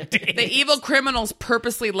for days. The evil criminals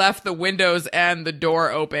purposely left the windows and the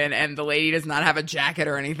door open, and the lady does not have a jacket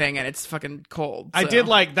or anything, and it's fucking cold. So. I did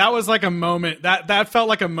like that was like a moment that felt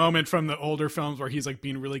like a moment from the older films where he's like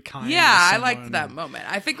being really kind. Yeah, I liked that moment.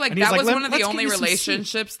 I think like that was one of the only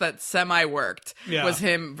relationships that semi worked was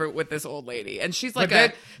him with this old lady, and she's like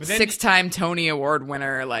a 6-time Tony Award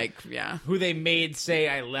winner. Like, yeah, who they made say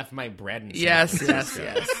I left my bread and yes.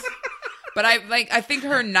 But I think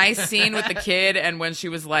her nice scene with the kid and when she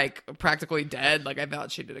was like practically dead, like I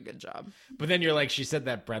thought she did a good job. But then you're like, she said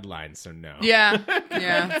that bread line, so no.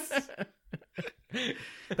 Yeah.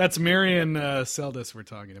 That's Marion Seldes we're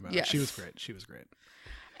talking about. Yes. She was great.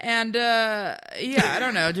 And I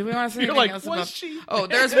don't know. Do we want to say You're anything like, else was about? she? Oh,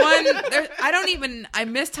 there's one. I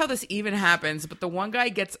missed how this even happens. But the one guy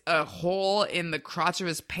gets a hole in the crotch of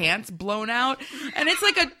his pants blown out, and it's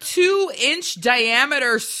like a 2-inch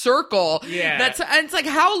diameter circle. Yeah. And it's like,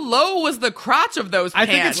 how low was the crotch of those I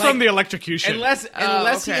pants? think it's from the electrocution. Unless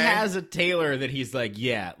he okay. has a tailor that he's like,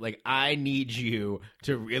 yeah, like I need you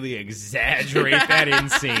to really exaggerate that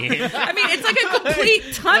inseam. I mean, it's like a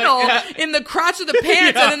complete tunnel in the crotch of the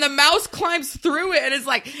pants, and then the mouse climbs through it and is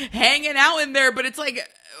like hanging out in there. But it's like,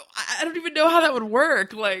 I don't even know how that would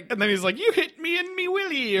work. Like, and then he's like, "You hit me in me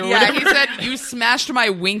willy," or yeah, whatever. he said, "You smashed my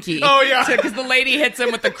winky." Oh, yeah. because the lady hits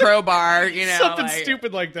him with the crowbar. You know, something like,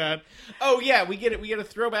 stupid like that. Oh yeah, we get it. We get a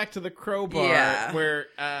throwback to the crowbar Yeah. where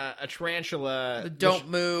a tarantula Don't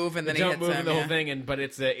move, and then he don't hits move him. in the whole yeah. thing, but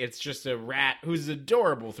it's just a rat who's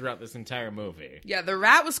adorable throughout this entire movie. Yeah, the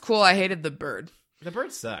rat was cool. I hated the bird. The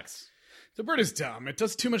bird sucks. The bird is dumb. It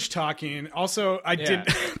does too much talking. Also, I did.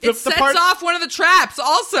 It sets off one of the traps.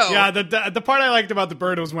 Also, Yeah, the part I liked about the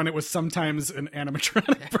bird was when it was sometimes an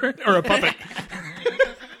animatronic bird or a puppet.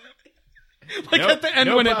 Like Nope, at the end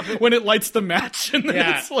no when puppet. it lights the match and then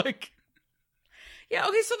Yeah. it's like yeah.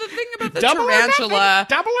 Okay, so the thing about the double tarantula. or nothing.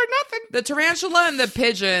 Double or nothing. The tarantula and the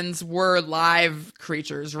pigeons were live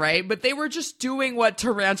creatures, right? But they were just doing what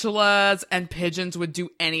tarantulas and pigeons would do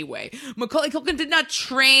anyway. Macaulay Culkin did not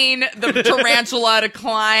train the tarantula to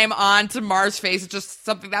climb onto Mars' face. It's just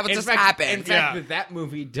something that would happen. In fact, Yeah. that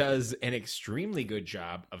movie does an extremely good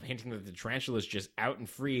job of hinting that the tarantula is just out and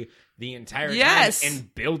free the entire Yes. time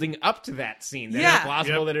and building up to that scene. That Yeah. it's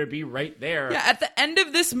plausible Yep. that it would be right there. Yeah, at the end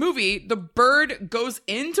of this movie, the bird goes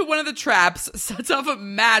into one of the traps, sets off a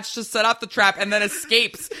match to set off the trap, and then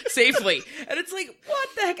escapes safely. And it's like, what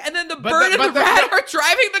the heck? And then the bird and the rat are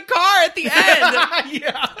driving the car at the end.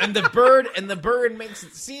 Yeah. And the bird makes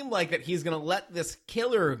it seem like that he's going to let this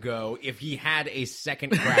killer go if he had a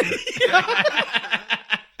second crack.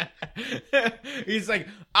 He's like,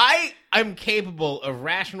 I'm capable of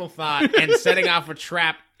rational thought and setting off a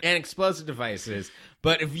trap and explosive devices.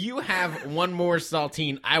 But if you have one more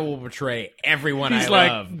saltine, I will betray everyone He's I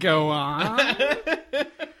like, love. go on.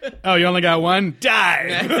 Oh, you only got one?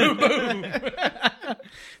 Die. Boom, boom.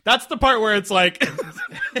 That's the part where it's like,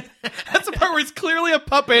 that's the part where it's clearly a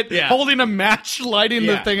puppet holding a match, lighting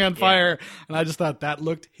the thing on fire. And I just thought that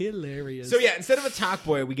looked hilarious. So yeah, instead of a talk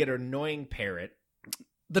boy, we get an annoying parrot.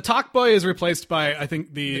 The talk boy is replaced by, I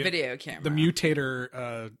think, the video camera. the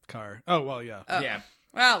mutator car. Oh, well, yeah. Yeah.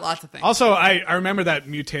 Well, lots of things. Also, I remember that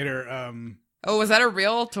mutator. Oh, was that a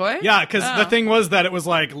real toy? Yeah, because the thing was that it was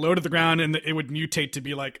like low to the ground and it would mutate to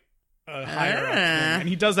be like a higher up thing. And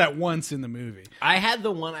he does that once in the movie. I had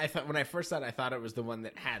the one I thought when I first saw it, I thought it was the one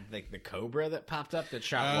that had like the cobra that popped up that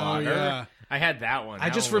shot water. Yeah. I had that one. I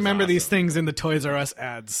That just one was remember these awesome. things in the Toys R Us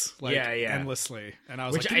ads, like Yeah, yeah. endlessly. And I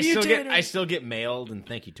was Which like, I still get mailed, and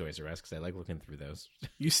thank you Toys R Us because I like looking through those.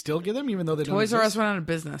 You still get them even though they don't Toys R Us exist? went out of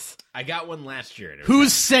business. I got one last year. It was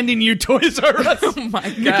Who's sending you Toys R Us? Oh my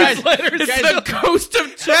god! Newsletters. It's the ghost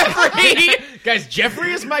of Jeffrey. guys,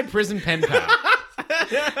 Jeffrey is my prison pen pal.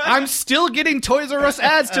 I'm still getting Toys R Us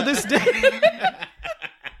ads to this day.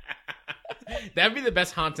 That'd be the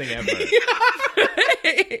best haunting ever.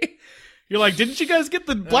 You're like, didn't you guys get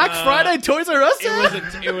the Black Friday Toys R Us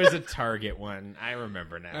ad? It was a Target one. I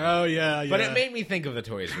remember now. Oh, yeah, yeah. But it made me think of the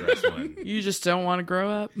Toys R Us one. You just don't want to grow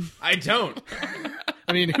up. I don't.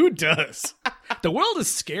 I mean, who does? The world is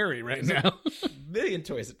scary right now. Million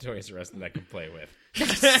toys at Toys R Us that I can play with.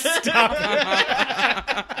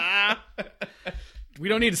 We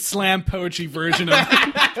don't need a slam poetry version of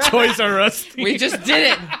Toys R Us. We just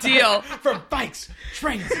did it. Deal. For bikes,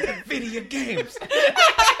 trains, and video games.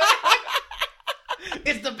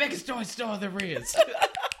 It's the biggest toy store there is.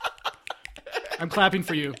 I'm clapping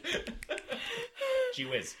for you. Gee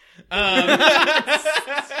whiz.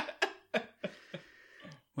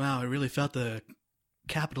 Wow, I really felt the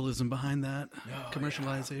capitalism behind that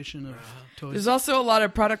commercialization of toys. There's also a lot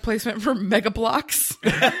of product placement for Mega Bloks.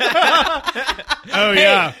 Oh,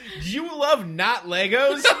 yeah. Do you love not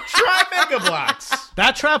Legos? Try Mega Bloks.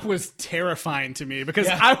 That trap was terrifying to me because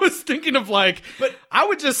I was thinking of like, but I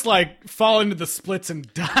would just like fall into the splits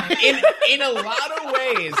and die. In a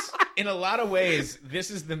lot of ways, this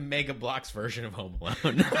is the Mega Bloks version of Home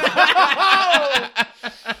Alone.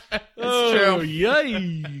 Oh,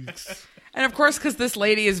 yikes. And of course, because this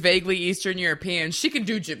lady is vaguely Eastern European, she can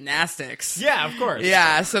do gymnastics. Yeah, of course.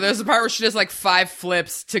 Yeah, so there's a part where she does like 5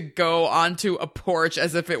 flips to go onto a porch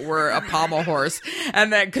as if it were a pommel horse,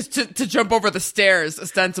 and then because to jump over the stairs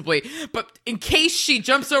ostensibly. But in case she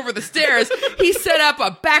jumps over the stairs, he set up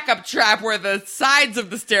a backup trap where the sides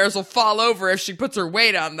of the stairs will fall over if she puts her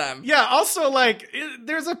weight on them. Yeah, also, like,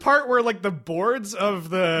 there's a part where, like, the boards of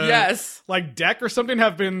the, like, deck or something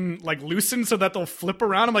have been, like, loosened so that they'll flip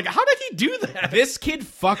around. I'm like, how did he do that? This kid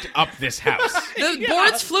fucked up this house. The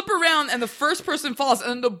boards flip around and the first person falls,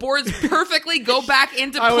 and then the boards perfectly go back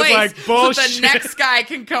into I was place like, so bullshit. the next guy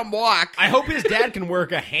can come walk. I hope his dad can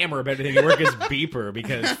work a hammer better than he can work his beeper,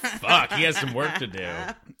 because, fuck, he has some work to do.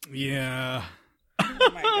 Yeah.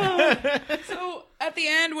 Oh my God. So at the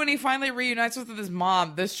end, when he finally reunites with his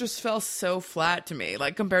mom, this just fell so flat to me.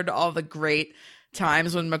 Like, compared to all the great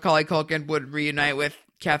times when Macaulay Culkin would reunite with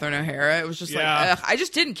Catherine O'Hara, it was just like, ugh, I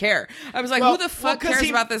just didn't care. I was like, who the fuck cares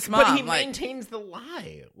about this mom? But he like, maintains the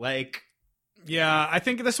lie. Like, yeah, I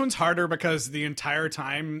think this one's harder because the entire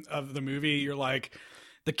time of the movie, you're like,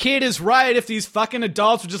 the kid is right if these fucking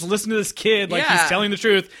adults would just listen to this kid, like he's telling the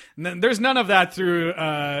truth. And then there's none of that through,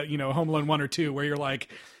 Home Alone 1 or 2, where you're like,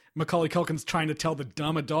 Macaulay Culkin's trying to tell the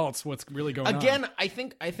dumb adults what's really going on. Again, I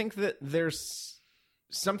think that there's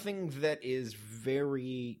something that is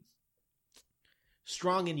very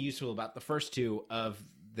strong and useful about the first two, of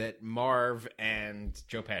that Marv and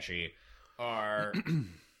Joe Pesci are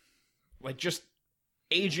like just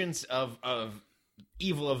agents of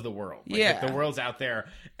evil of the world. Like, the world's out there,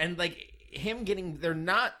 and like him getting, they're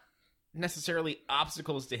not necessarily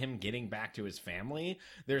obstacles to him getting back to his family.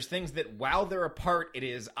 There's things that while they're apart, it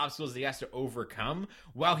is obstacles that he has to overcome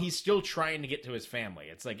while he's still trying to get to his family.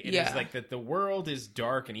 It's like it is like that the world is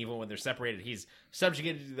dark and evil when they're separated. He's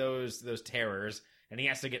subjugated to those terrors, and he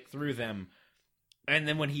has to get through them. And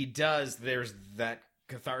then when he does, there's that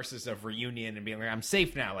catharsis of reunion and being like, I'm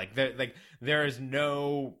safe now. Like there is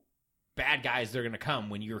no bad guys that are going to come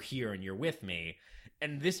when you're here and you're with me.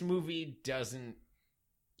 And this movie doesn't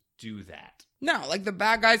do that. No, like the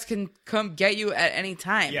bad guys can come get you at any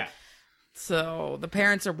time. Yeah. So the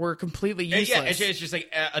parents were completely useless. Yeah, it's just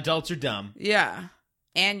like adults are dumb. Yeah.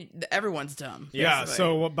 And everyone's dumb. Yeah,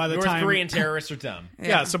 so by the North time... Korean terrorists are dumb.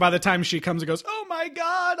 Yeah, so by the time she comes and goes, oh my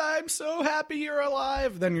God, I'm so happy you're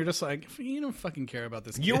alive, then you're just like, you don't fucking care about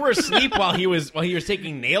this kid. You were asleep while he was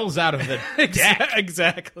taking nails out of the deck.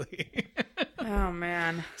 Exactly. Oh,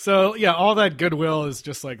 man. So, yeah, all that goodwill is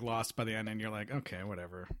just, like, lost by the end, and you're like, okay,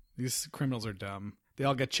 whatever. These criminals are dumb. They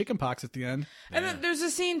all get chicken pox at the end. And then there's a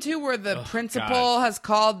scene, too, where the principal has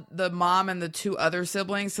called the mom and the 2 other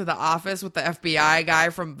siblings to the office with the FBI guy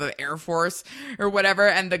from the Air Force or whatever,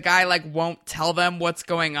 and the guy, like, won't tell them what's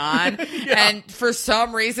going on. And for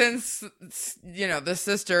some reason, the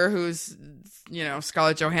sister, who's,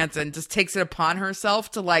 Scarlett Johansson, just takes it upon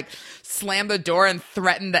herself to, like, slam the door and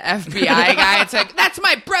threaten the FBI guy. It's like, that's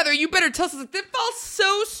my brother, you better tell us. Like, that falls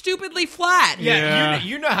so stupidly flat. Yeah.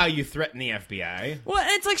 You know how you threaten the FBI. Well,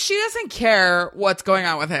 and it's like she doesn't care what's going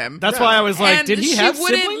on with him. That's why I was like, and did he have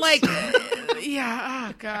siblings? Like, yeah.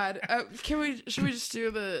 Oh God. Should we just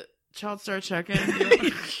do the child star check-in?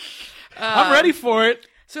 I'm ready for it.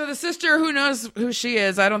 So the sister, who knows who she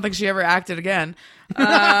is? I don't think she ever acted again.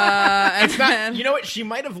 It's not. You know what? She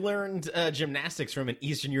might have learned gymnastics from an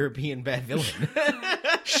Eastern European bad villain.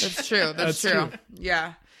 That's true. That's true.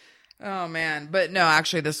 Yeah. Oh man, but no,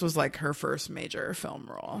 actually, this was like her first major film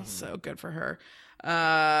role, so good for her.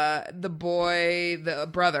 The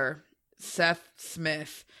brother, Seth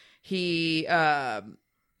Smith, he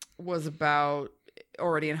was about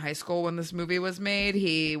already in high school when this movie was made.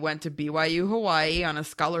 He went to BYU Hawaii on a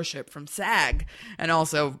scholarship from SAG, and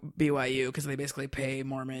also BYU because they basically pay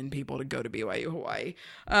Mormon people to go to BYU Hawaii.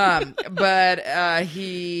 But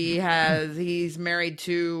he's married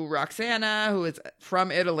to Roxana, who is from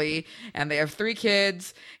Italy, and they have 3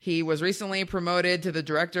 kids. He was recently promoted to the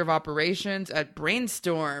director of operations at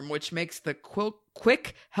Brainstorm, which makes the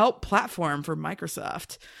quick help platform for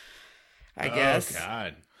Microsoft, I guess. Oh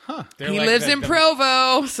God. Huh. He lives in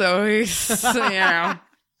Provo, so he's, yeah.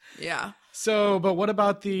 So, but what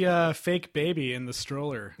about the fake baby in the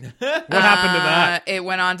stroller? What happened to that? It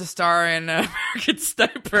went on to star in American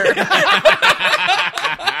Sniper.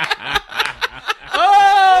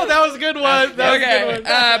 Oh, that was a good one. That was a good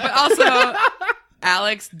one. But also,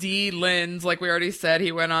 Alex D. Linz, like we already said,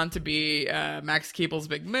 he went on to be Max Keeble's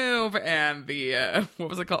Big Move and the what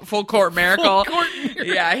was it called? Full Court Miracle.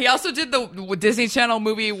 Yeah, he also did the Disney Channel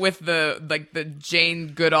movie with the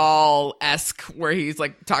Jane Goodall-esque where he's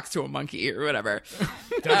like talks to a monkey or whatever.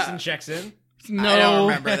 Dustin checks in. No. I don't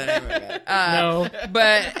remember the name of it. No.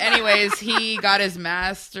 But anyways, he got his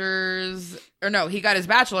bachelor's from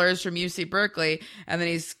UC Berkeley, and then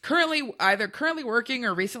he's currently working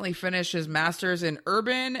or recently finished his master's in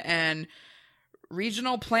urban and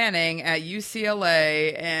regional planning at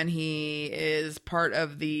UCLA, and he is part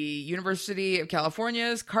of the University of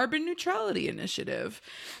California's Carbon Neutrality Initiative.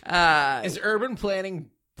 Is urban planning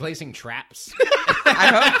placing traps? I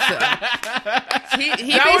hope so. He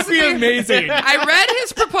That would be amazing. I read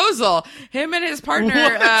his proposal. Him and his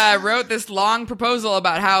partner wrote this long proposal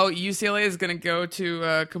about how UCLA is going to go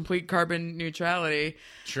to complete carbon neutrality.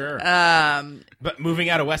 Sure. But moving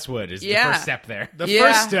out of Westwood is the first step there. The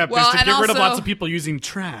first step is to get rid of also- lots of people using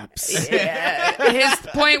traps. Yeah. His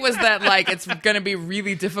point was that like it's going to be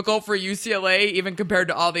really difficult for UCLA, even compared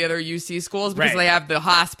to all the other UC schools, because Right. they have the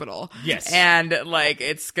hospital. Yes. And like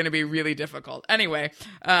it's going to be really difficult. Anyway,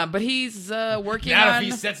 but he's working Not on. if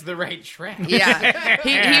he sets the right trap.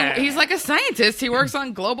 Yeah, he's like a scientist. He works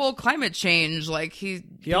on global climate change. Like He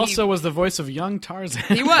also was the voice of young Tarzan.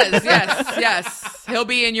 he was. Yes. He'll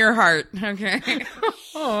be in your heart. Okay.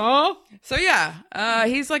 Aww. So yeah,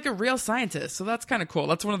 he's like a real scientist. So that's kind of cool.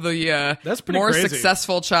 That's one of the That's pretty more crazy.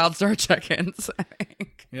 successful child star check-ins, I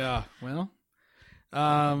think. Yeah, well,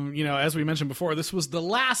 as we mentioned before, this was the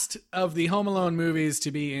last of the Home Alone movies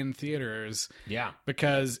to be in theaters. Yeah.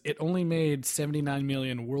 Because it only made $79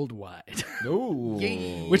 million worldwide,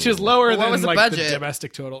 Ooh. which is lower What than was the like budget? the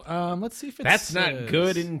domestic total. Let's see if it's That's not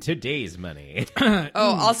good in today's money. Oh,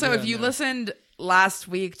 also, if you listened last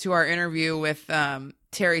week to our interview with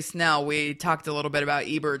Terry Snell, we talked a little bit about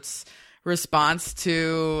Ebert's response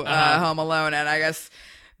to Home Alone, and I guess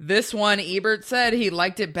this one, Ebert said he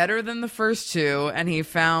liked it better than the first two, and he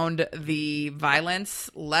found the violence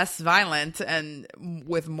less violent and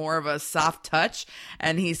with more of a soft touch,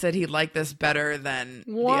 and he said he liked this better than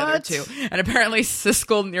the other What? two. And apparently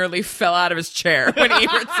Siskel nearly fell out of his chair when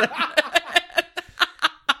Ebert said that.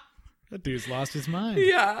 That dude's lost his mind.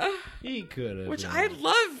 Yeah. He could have. Which I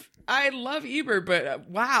love Ebert, but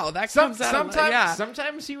wow, that comes out of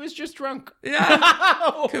Sometimes he was just drunk.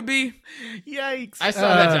 yeah, could be. Yikes! I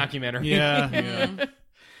saw that documentary. Yeah.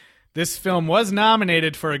 This film was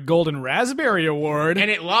nominated for a Golden Raspberry Award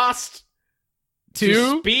And it lost to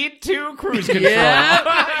to Speed 2 Cruise Control.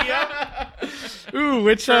 Yeah.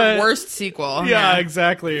 which Worst sequel. Yeah,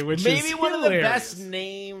 exactly. Which Maybe is one of the hilarious. best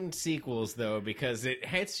named sequels, though, because it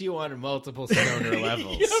hits you on multiple stoner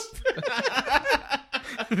levels.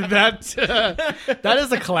 That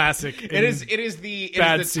is a classic. It is the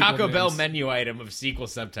Bad sequel Taco Bell names. menu item of sequel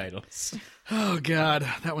subtitles. Oh God,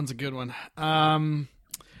 that one's a good one.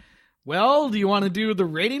 Well, do you want to do the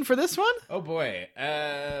rating for this one? Oh boy.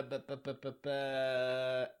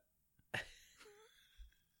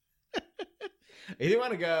 You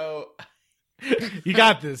want to go? You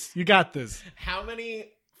got this. You got this. How many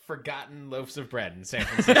forgotten loaves of bread in San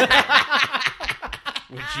Francisco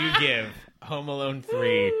would you give Home Alone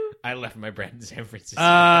 3? I left my bread in San Francisco.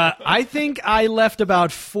 I think I left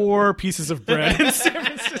about 4 pieces of bread in San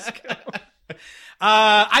Francisco.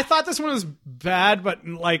 I thought this one was bad, but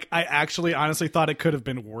like I actually honestly thought it could have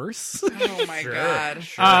been worse. Oh my god.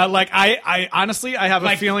 Like I honestly I have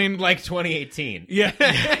a feeling like 2018. Yeah.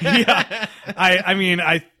 Yeah. I mean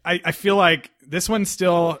I feel like this one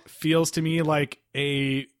still feels to me like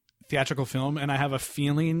a theatrical film, and I have a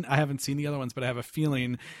feeling, I haven't seen the other ones, but I have a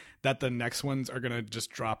feeling that the next ones are going to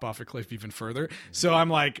just drop off a cliff even further. So I'm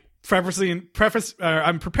like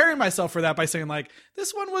I'm preparing myself for that by saying like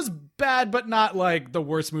this one was bad but not like the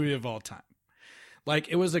worst movie of all time. Like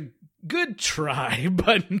it was a good try,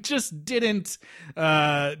 but just didn't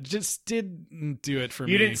do it for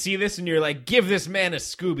me. You didn't see this and you're like, give this man a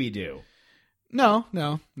Scooby-Doo. No.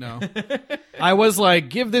 I was like,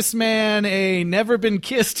 give this man a Never Been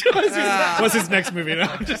Kissed was his next movie. No,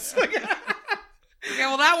 I'm just like, Okay,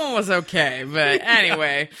 well that one was okay, but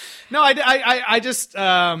anyway. no, I just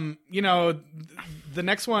you know, the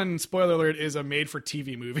next one, spoiler alert, is a made for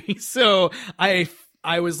TV movie. So I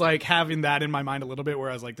was like having that in my mind a little bit, where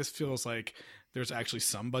I was like, this feels like there's actually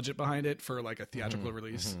some budget behind it for like a theatrical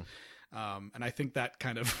release. And I think that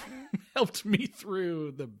kind of helped me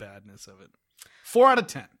through the badness of it. 4 out of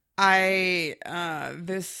 10.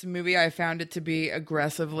 This movie, I found it to be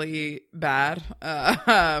aggressively bad.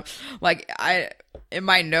 In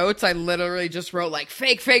my notes, I literally just wrote like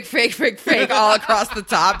fake all across the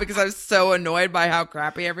top because I was so annoyed by how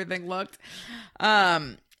crappy everything looked.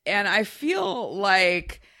 And I feel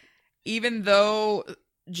like even though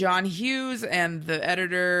John Hughes and the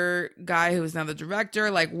editor guy who is now the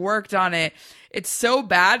director like worked on it. It's so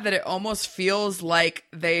bad that it almost feels like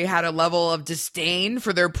they had a level of disdain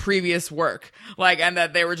for their previous work. Like, and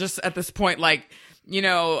that they were just at this point, like, you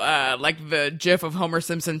know, like the gif of Homer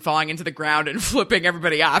Simpson falling into the ground and flipping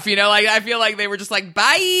everybody off, you know, like I feel like they were just like,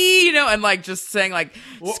 bye, you know, and like just saying like,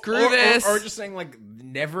 screw this. Or just saying like,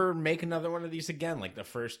 never make another one of these again. Like the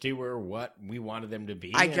first two were what we wanted them to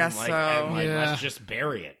be. I guess like, so. And like, Yeah. let's just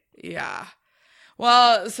bury it. Yeah.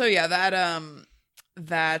 Well, so yeah, that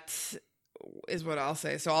is what I'll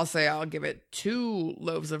say. So I'll give it 2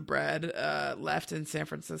 loaves of bread left in San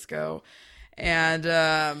Francisco. And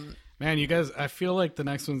Man, you guys, I feel like the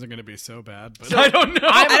next ones are going to be so bad, but I don't know.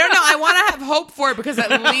 I don't know. I want to have hope for it because at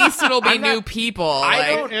least it'll be new people.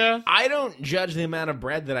 I don't judge the amount of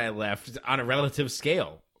bread that I left on a relative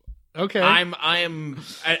scale. Okay.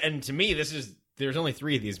 And to me, there's only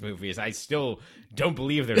 3 of these movies. I still don't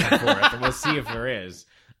believe there's a 4th, and we'll see if there is.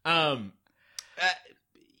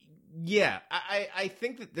 Yeah, I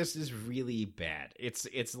think that this is really bad.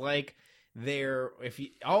 It's like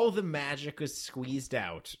all the magic is squeezed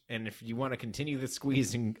out, and if you want to continue the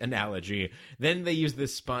squeezing analogy, then they use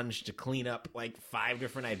this sponge to clean up like 5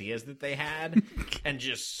 different ideas that they had and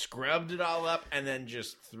just scrubbed it all up and then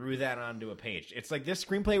just threw that onto a page. It's like this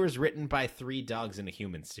screenplay was written by 3 dogs in a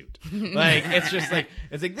human suit. Like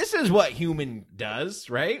it's like this is what human does,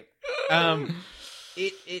 right?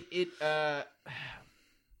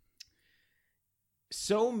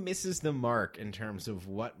 So misses the mark in terms of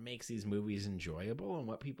what makes these movies enjoyable and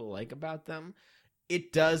what people like about them.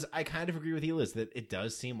 It does. I kind of agree with you, Liz, that it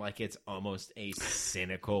does seem like it's almost a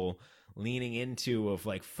cynical leaning into of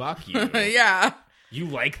like, fuck you. Yeah. You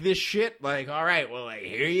like this shit? Like, all right, well, like,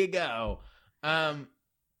 here you go. That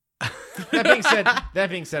being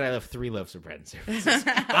said, I left 3 loaves of bread in San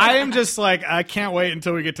Francisco. I am just like, I can't wait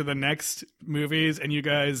until we get to the next movies and you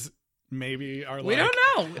guys maybe are like, We don't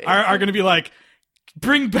know. Are going to be like,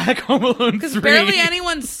 bring back Home Alone 3. Because barely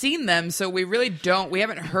anyone's seen them, so we really don't. We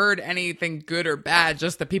haven't heard anything good or bad.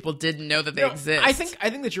 Just that people didn't know that they exist. I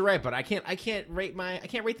think that you're right, but I can't rate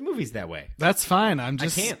the movies that way. That's fine. I'm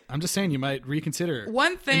can't. just saying you might reconsider.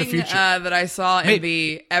 One in the thing future. that I saw in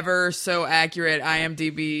the ever so accurate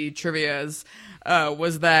IMDb trivias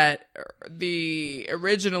was that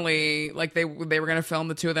originally like they were going to film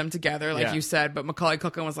the 2 of them together, like you said, but Macaulay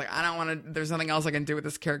Culkin was like, I don't want to. There's nothing else I can do with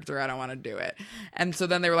this character. I don't want to do it. And so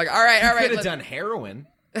then they were like, all right, Could have done heroin.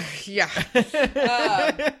 Yeah.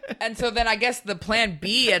 And so then I guess the plan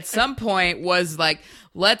B at some point was like,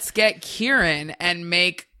 let's get Kieran and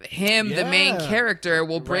make him the main character.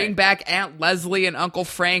 We'll bring back Aunt Leslie and Uncle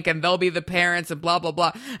Frank and they'll be the parents and blah, blah,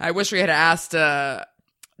 blah. I wish we had asked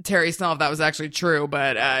Terry Snell if that was actually true,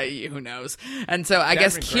 but who knows. And so I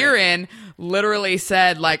guess Kieran literally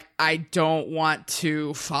said, like, I don't want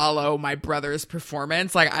to follow my brother's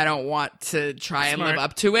performance. Like, I don't want to try and live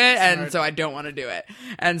up to it. And so I don't want to do it.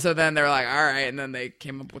 And so then they're like, all right. And then they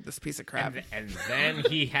came up with this piece of crap. And then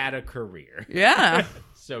he had a career. Yeah.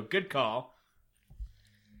 So good call.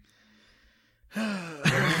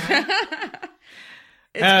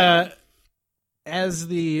 As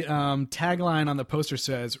the tagline on the poster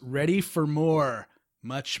says, ready for more,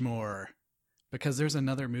 much more. Because there's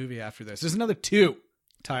another movie after this. There's another 2,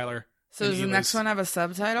 Tyler. So does the next one have a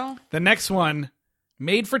subtitle? The next one,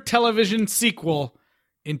 made for television sequel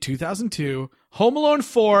in 2002, Home Alone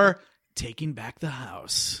 4, Taking Back the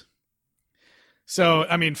House. So,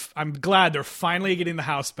 I mean, I'm glad they're finally getting the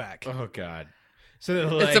house back. Oh, God. So they're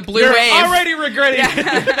like, it's a blue You're wave. already regretting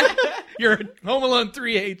your Home Alone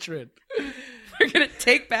 3 hatred. We're going to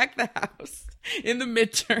take back the house in the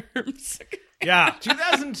midterms. Yeah.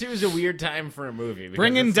 2002 is a weird time for a movie.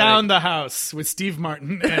 Bringing down the house with Steve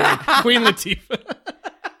Martin and Queen Latifah.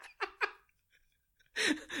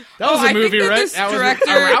 That was a movie, right? This That was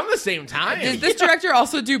director, around the same time. Did this director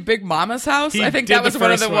also do Big Mama's House? He I think did that was the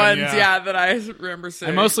one of the first one, ones, yeah. that I remember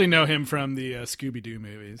seeing. I mostly know him from the Scooby-Doo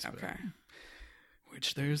movies. Okay.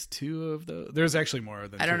 Which there's 2 of those. There's actually more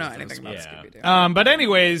than 2 I don't know of those. anything about Scooby-Doo. But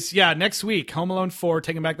anyways, yeah, next week, Home Alone 4,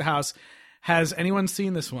 Taking Back the House. Has anyone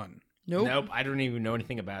seen this one? Nope. I don't even know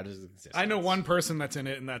anything about his existence. I know one person that's in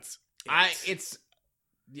it, and that's It's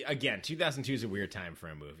again, 2002 is a weird time for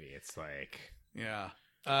a movie. It's like, yeah.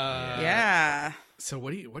 Yeah. So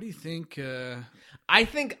what do you think? I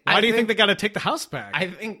think. Why do you think they got to take the house back? I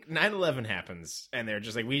think 9/11 happens, and they're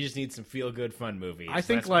just like, we just need some feel good, fun movies. I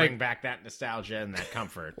think Let's like bring back that nostalgia and that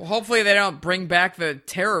comfort. Well, hopefully they don't bring back the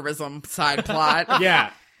terrorism side plot.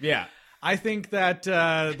 Yeah. I think that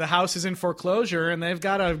the house is in foreclosure, and they've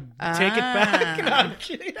got to take it back. No, I'm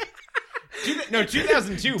kidding. No,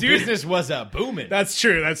 2002 business was booming. That's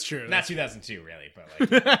true. Not 2002, really, but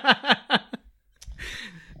like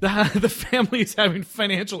The family's having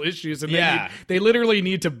financial issues, and Yeah. they literally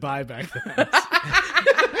need to buy back the house.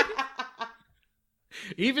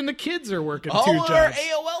 Even the kids are working all two of our jobs.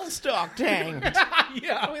 AOL stock tanked.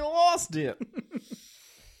 Yeah. We lost it.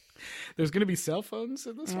 There's going to be cell phones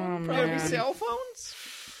in this one. Probably cell phones.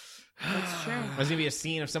 That's true. There's gonna be a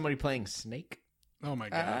scene of somebody playing Snake. Oh my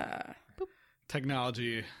god!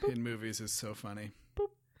 Technology in movies is so funny.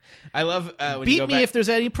 I love when you Beat go me back, if there's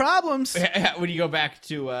any problems. when you go back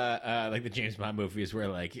to like the James Bond movies where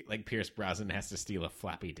like Pierce Brosnan has to steal a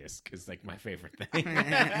floppy disk is like my favorite thing.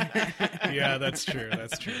 Yeah, that's true.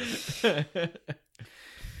 That's true.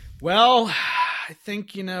 Well, I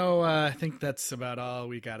think I think that's about all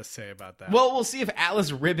we got to say about that. Well, we'll see if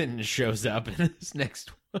Alice Ribbon shows up in this next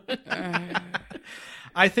one.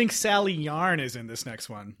 I think Sally Yarn is in this next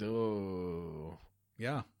one. Oh,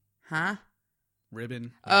 Yeah, Huh?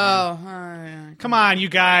 Ribbon. Oh, yeah. Come on, you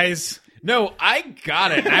guys. no, I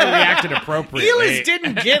got it. I reacted appropriately. Elis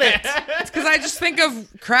didn't get it. It's because I just think of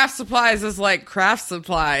craft supplies as like craft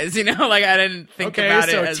supplies, like I didn't think Okay, about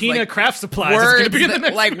so it as Tina like Craft Supplies is words going to be in the that,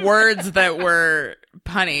 next like words that were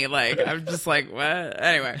punny. Like I'm just like what?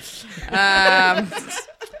 Anyway,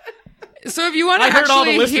 so if you want to I heard all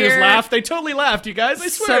the actually listeners hear laugh. They totally laughed, you guys. I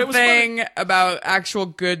swear it was funny. something about actual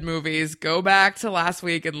good movies, go back to last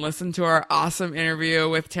week and listen to our awesome interview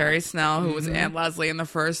with Terry Snell, who was Aunt Leslie in the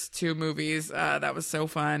first two movies. That was so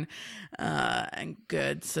fun and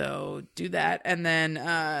good. So do that. And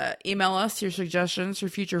then email us your suggestions for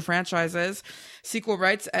future franchises.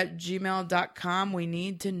 sequelrights@gmail.com. We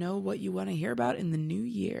need to know what you want to hear about in the new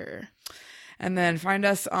year. And then find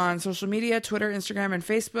us on social media, Twitter, Instagram, and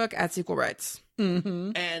Facebook at Sequel Rights.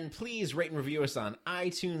 And please rate and review us on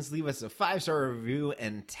iTunes. Leave us a 5-star review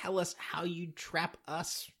and tell us how you trap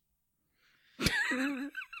us.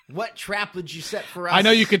 What trap would you set for us? I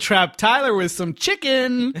know you could trap Tyler with some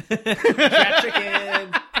chicken. Trap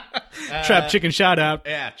chicken. Trap chicken shout out.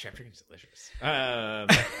 Yeah, trap chicken's delicious.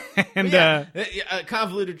 And A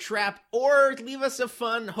convoluted trap, or leave us a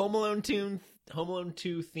fun Home Alone 2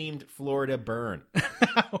 themed Florida burn.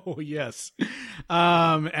 oh yes.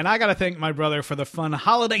 And I got to thank my brother for the fun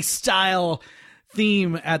holiday style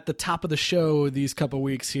theme at the top of the show these couple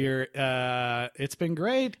weeks here. It's been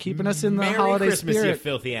great keeping us in the Merry holiday Christmas, spirit. you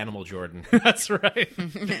filthy animal, Jordan. That's right.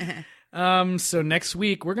 So next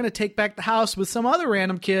week we're going to take back the house with some other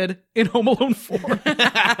random kid in Home Alone 4.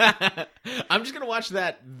 I'm just going to watch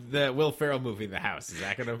the Will Ferrell movie, The House. Is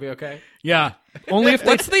that going to be okay? Yeah. Only if they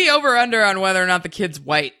What's the over-under on whether or not the kid's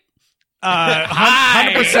white?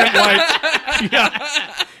 100% white. Yeah.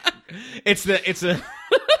 It's the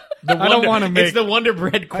I don't want to make It's the Wonder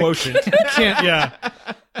Bread quotient. can't yeah.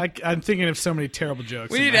 I'm thinking of so many terrible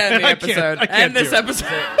jokes. We need to end the episode. I can't End do this it.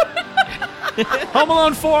 episode. Home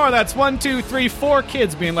Alone 4. That's 1, 2, 3, 4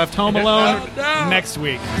 kids being left home alone no. next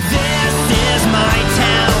week. This is my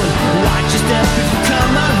town. Watch your step if you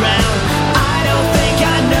come around.